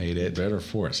 I made it. You're better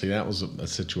for it. See, that was a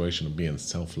situation of being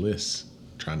selfless,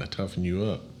 trying to toughen you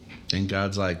up. And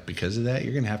God's like, because of that,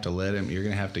 you're going to have to you're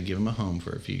going to have to give him a home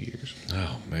for a few years.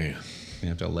 Oh, man. You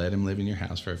have to let him live in your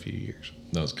house for a few years.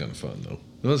 That was kind of fun, though.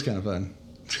 It was kind of fun.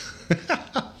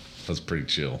 That's pretty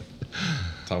chill.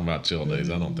 Talking about chill days,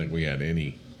 I don't think we had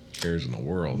any cares in the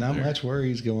world. Not there. much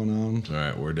worries going on. All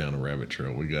right, we're down a rabbit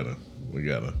trail. We don't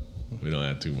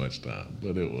have too much time,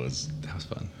 but That was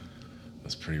fun.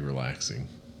 That's pretty relaxing.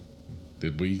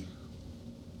 We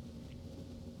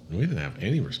didn't have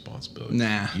any responsibility.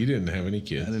 Nah. You didn't have any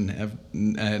kids.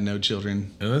 I had no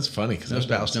children. And that's funny because No that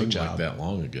spouse, no seemed job. like that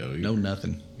long ago. Either. No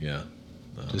nothing. Yeah.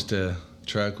 Just a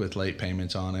truck with late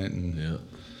payments on it and Yeah.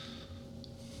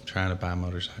 trying to buy a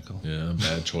motorcycle. Yeah.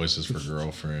 Bad choices for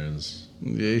girlfriends.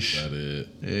 Ish. That it.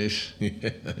 Ish. Yeah.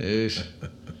 Ish.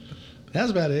 That's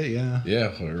about it, yeah.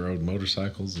 Yeah, I rode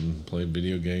motorcycles and played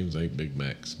video games, ate Big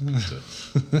Macs.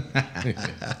 It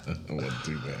wasn't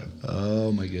too bad.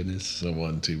 Oh, my goodness. It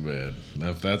wasn't too bad.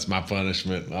 Now, if that's my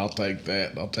punishment, I'll take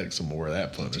that. I'll take some more of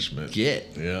that punishment.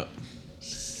 Yeah.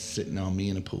 Sitting on me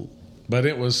in a pool. But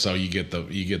it was so you get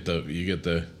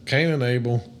the Cain and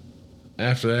Abel.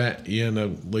 After that, you end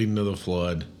up leading to the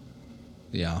flood.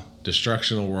 Yeah.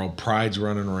 Destruction of the world. Pride's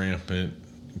running rampant.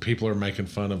 People are making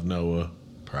fun of Noah.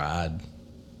 Pride.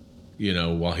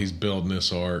 While he's building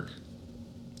this ark.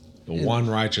 The one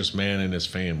righteous man in his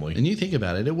family. And you think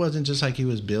about it, it wasn't just like he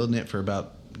was building it for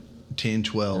about 10,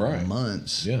 12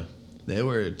 months. Yeah. They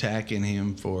were attacking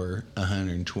him for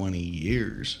 120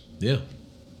 years. Yeah.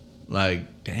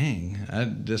 Like, dang. I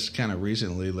just kind of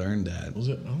recently learned that. Was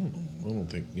it? I don't know. I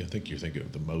think you're thinking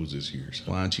of the Moses years.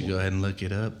 Why don't you go ahead and look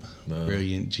it up? No,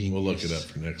 Brilliant genius. We'll look it up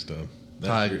for next time.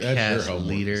 That's your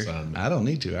leader. Assignment. I don't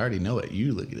need to. I already know it.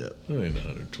 You look it up. It ain't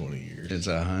 120 years. It's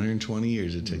 120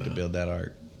 years it took to build that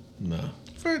ark. No.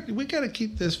 We got to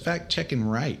keep this fact checking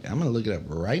right. I'm going to look it up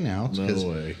right now. No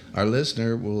way. Our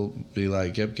listener will be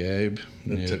like, yep, Gabe.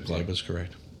 Took Gabe was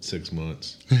correct. 6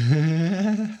 months.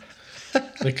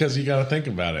 Because you got to think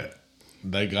about it.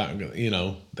 They got,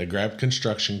 they grabbed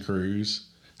construction crews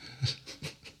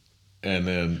and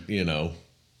then,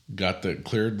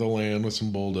 cleared the land with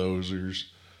some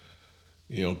bulldozers,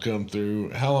 come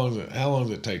through. How long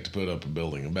does it take to put up a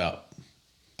building? About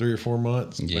 3 or 4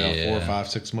 months? Yeah. About 4 or 5,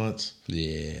 6 months?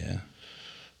 Yeah.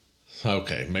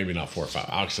 Okay, maybe not 4 or 5.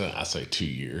 I say 2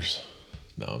 years.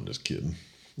 No, I'm just kidding.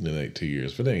 It ain't 2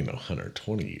 years, but it ain't no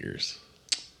 120 years.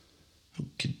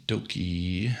 Okie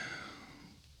dokie.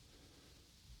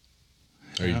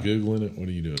 Are you Googling it? What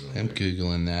are you doing? I'm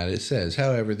Googling that. It says,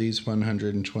 however, these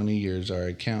 120 years are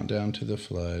a countdown to the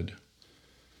flood.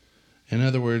 In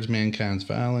other words, mankind's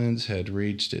violence had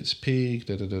reached its peak.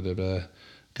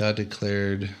 God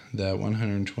declared that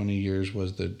 120 years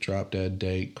was the drop-dead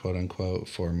date, quote-unquote,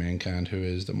 for mankind, who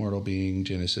is the mortal being.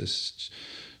 Genesis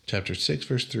chapter 6,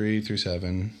 verse 3 through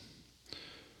 7.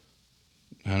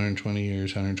 120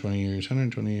 years, 120 years,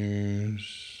 120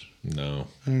 years. No.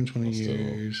 120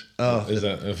 years. Oh.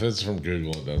 If it's from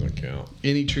Google, it doesn't count.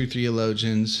 Any true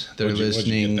theologians, they're listening. Would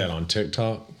you get that on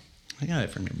TikTok? I got it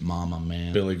from your mama,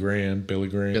 man. Billy Graham.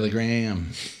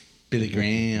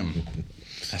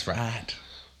 That's right.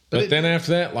 But then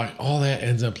after that, like, all that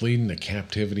ends up leading to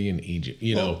captivity in Egypt.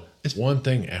 It's one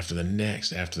thing after the next,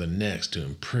 to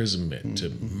imprisonment, to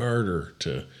murder,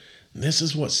 to... This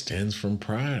is what stems from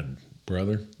pride,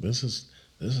 brother. This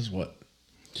is what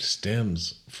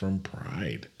stems from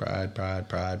pride. Pride.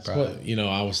 What,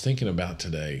 I was thinking about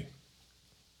today,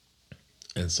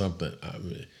 and something...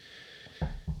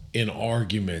 in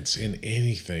arguments, in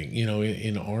anything,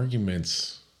 in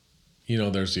arguments...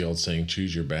 there's the old saying,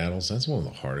 choose your battles. That's one of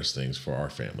the hardest things for our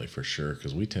family, for sure,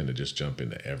 because we tend to just jump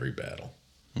into every battle,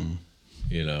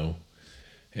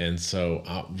 And so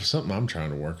something I'm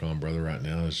trying to work on, brother, right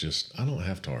now is just, I don't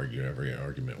have to argue every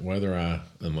argument,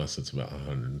 unless it's about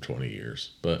 120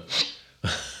 years. But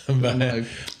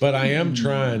I am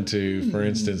trying to, for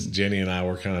instance, Jenny and I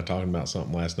were kind of talking about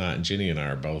something last night, and Jenny and I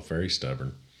are both very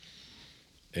stubborn.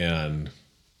 And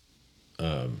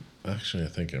actually, I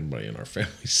think everybody in our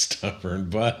family's stubborn,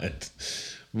 but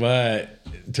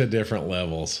to different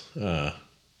levels.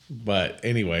 But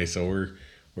anyway, so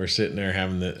we're sitting there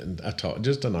having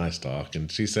just a nice talk, and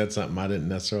she said something I didn't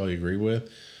necessarily agree with,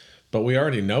 but we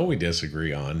already know we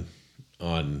disagree on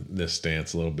this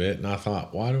stance a little bit. And I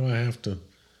thought, why do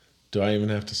I even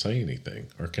have to say anything,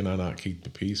 or can I not keep the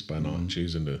peace by not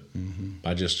choosing to,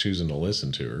 by just choosing to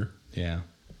listen to her? Yeah.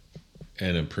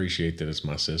 And appreciate that it's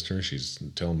my sister and she's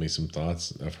telling me some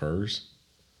thoughts of hers.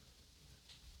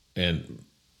 And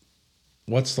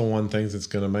what's the one thing that's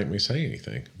going to make me say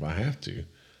anything if I have to? I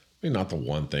mean, not the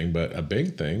one thing, but a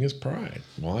big thing is pride.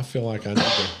 Well, I feel like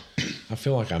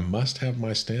I must have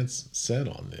my stance set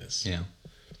on this. Yeah.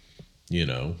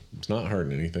 It's not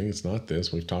hurting anything. It's not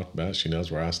this. We've talked about it. She knows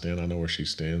where I stand. I know where she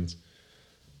stands.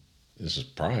 This is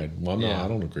pride. Well, no, I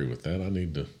don't agree with that. I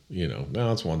need to,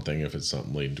 now it's one thing if it's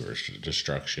something leading to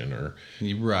destruction or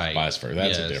vice versa.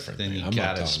 That's a different thing. Then you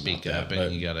got to speak up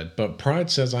and you got to. But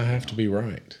pride says I have to be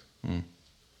right.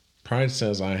 Pride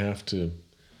says I have to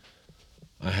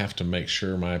make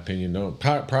sure my opinion known.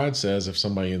 Pride says if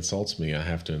somebody insults me, I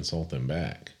have to insult them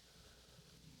back.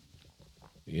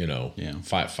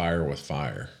 Fight fire with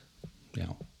fire.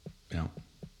 Yeah.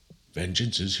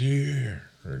 Vengeance is here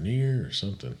or near or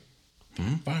something.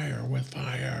 Fire with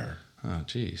fire. Oh,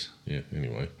 jeez. Yeah.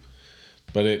 Anyway,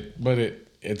 but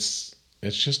it's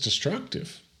just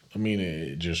destructive. I mean,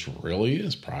 it just really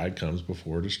is. Pride comes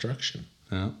before destruction.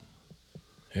 Yeah.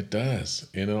 It does.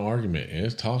 In an argument, and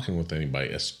it's talking with anybody,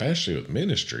 especially with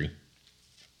ministry.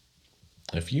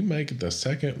 If you make it the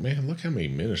second, man, look how many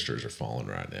ministers are falling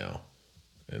right now.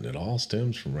 And it all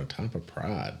stems from a type of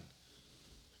pride.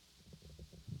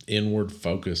 Inward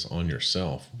focus on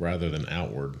yourself rather than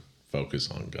outward focus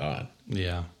on God.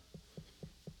 Yeah.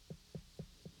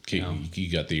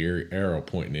 You got the arrow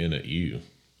pointing in at you.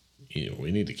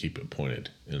 We need to keep it pointed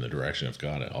in the direction of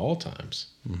God at all times.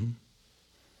 Mm-hmm.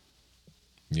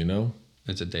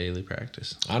 It's a daily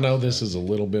practice. I know this is a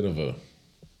little bit of a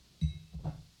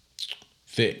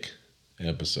thick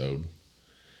episode,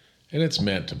 and it's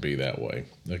meant to be that way.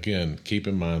 Again, keep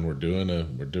in mind we're doing a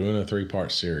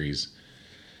 3-part series,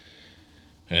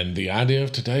 and the idea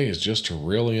of today is just to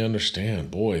really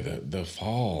understand, the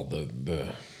fall,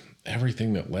 the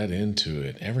everything that led into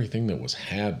it, everything that was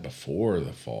had before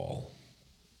the fall.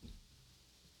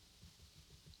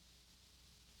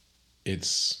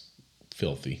 It's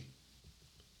filthy.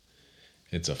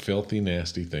 It's a filthy,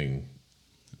 nasty thing.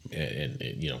 And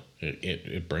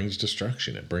it brings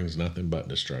destruction. It brings nothing but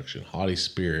destruction. Haughty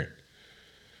spirit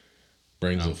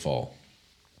brings a fall.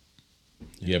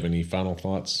 You have any final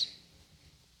thoughts?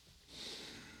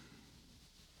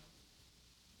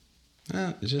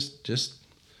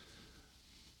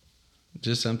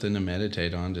 Just something to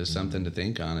meditate on, just something to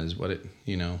think on is what it,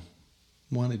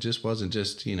 one, it just wasn't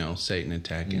just, Satan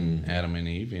attacking Adam and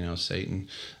Eve, Satan,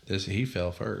 he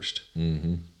fell first.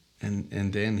 Mm-hmm.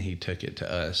 And then he took it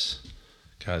to us,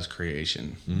 God's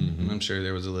creation. Mm-hmm. And I'm sure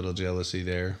there was a little jealousy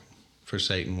there for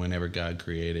Satan whenever God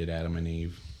created Adam and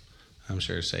Eve. I'm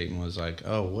sure Satan was like,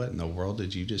 oh, what in the world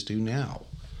did you just do now?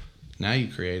 Now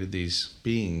you created these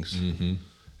beings,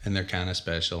 and they're kind of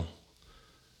special.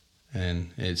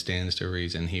 And it stands to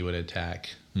reason he would attack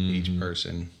each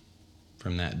person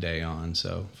from that day on.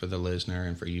 So for the listener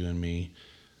and for you and me,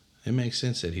 it makes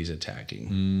sense that he's attacking.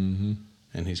 Mm-hmm.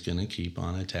 And he's going to keep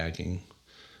on attacking.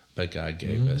 But God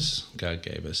gave us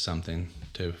something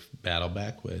to battle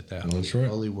back with. That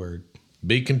holy word.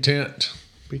 Be content.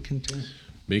 Be content.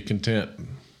 Be content.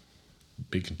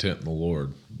 Be content in the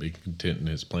Lord. Be content in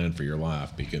his plan for your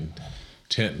life. Be content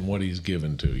in what he's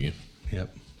given to you.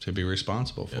 Yep. To be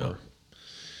responsible for.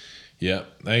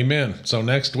 Yep. Amen. So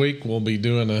next week we'll be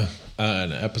doing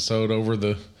an episode over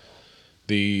the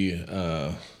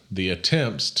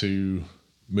attempts to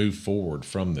move forward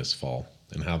from this fall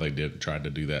and how they tried to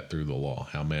do that through the law,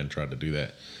 how man tried to do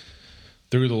that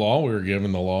through the law. We were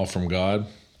given the law from God,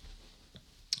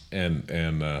 and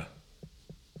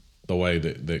the way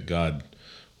that God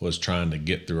was trying to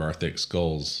get through our thick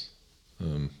skulls,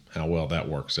 how well that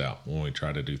works out when we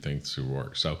try to do things through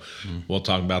work. So we'll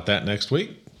talk about that next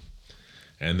week,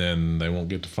 and then they won't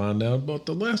get to find out what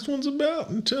the last one's about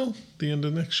until the end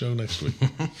of the next show next week.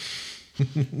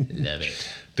 Love it.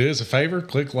 Do us a favor,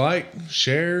 click like,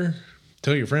 share,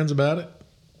 tell your friends about it.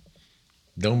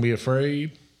 Don't be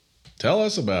afraid. Tell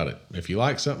us about it. If you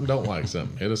like something, don't like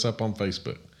something, hit us up on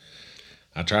Facebook.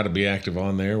 I try to be active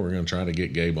on there. We're going to try to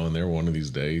get Gabe on there one of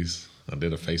these days. I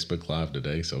did a Facebook Live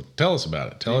today, so tell us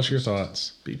about it. Tell us your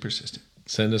thoughts. Be persistent.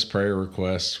 Send us prayer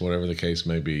requests, whatever the case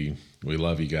may be. We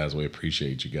love you guys. We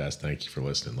appreciate you guys. Thank you for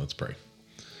listening. Let's pray.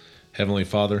 Heavenly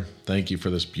Father, thank you for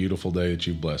this beautiful day that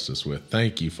you've blessed us with.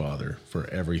 Thank you, Father, for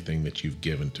everything that you've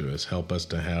given to us. Help us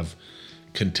to have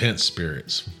content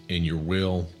spirits in your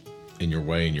will, in your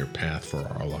way, in your path for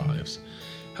our lives.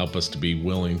 Help us to be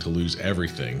willing to lose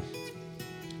everything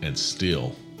and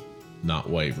still not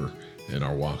waver in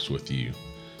our walks with you.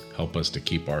 Help us to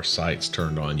keep our sights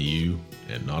turned on you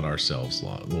and not ourselves,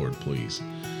 Lord, please.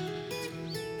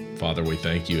 Father, we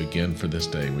thank you again for this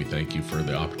day. We thank you for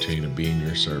the opportunity to be in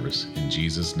your service. In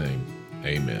Jesus' name,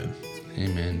 amen.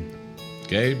 Amen.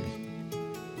 Gabe,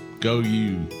 go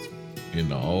you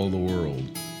into all the world.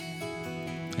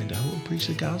 And I will preach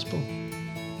the gospel.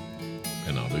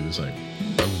 And I'll do the same.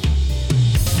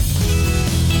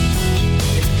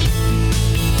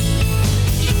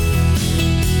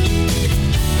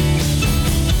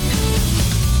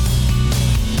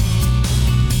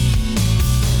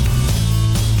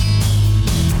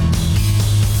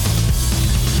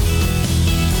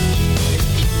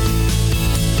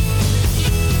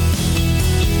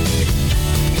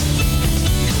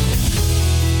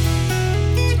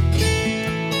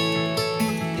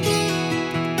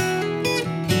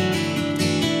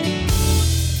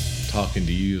 Talking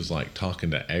to you is like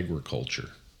talking to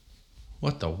agriculture.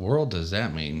 What the world does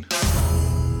that mean?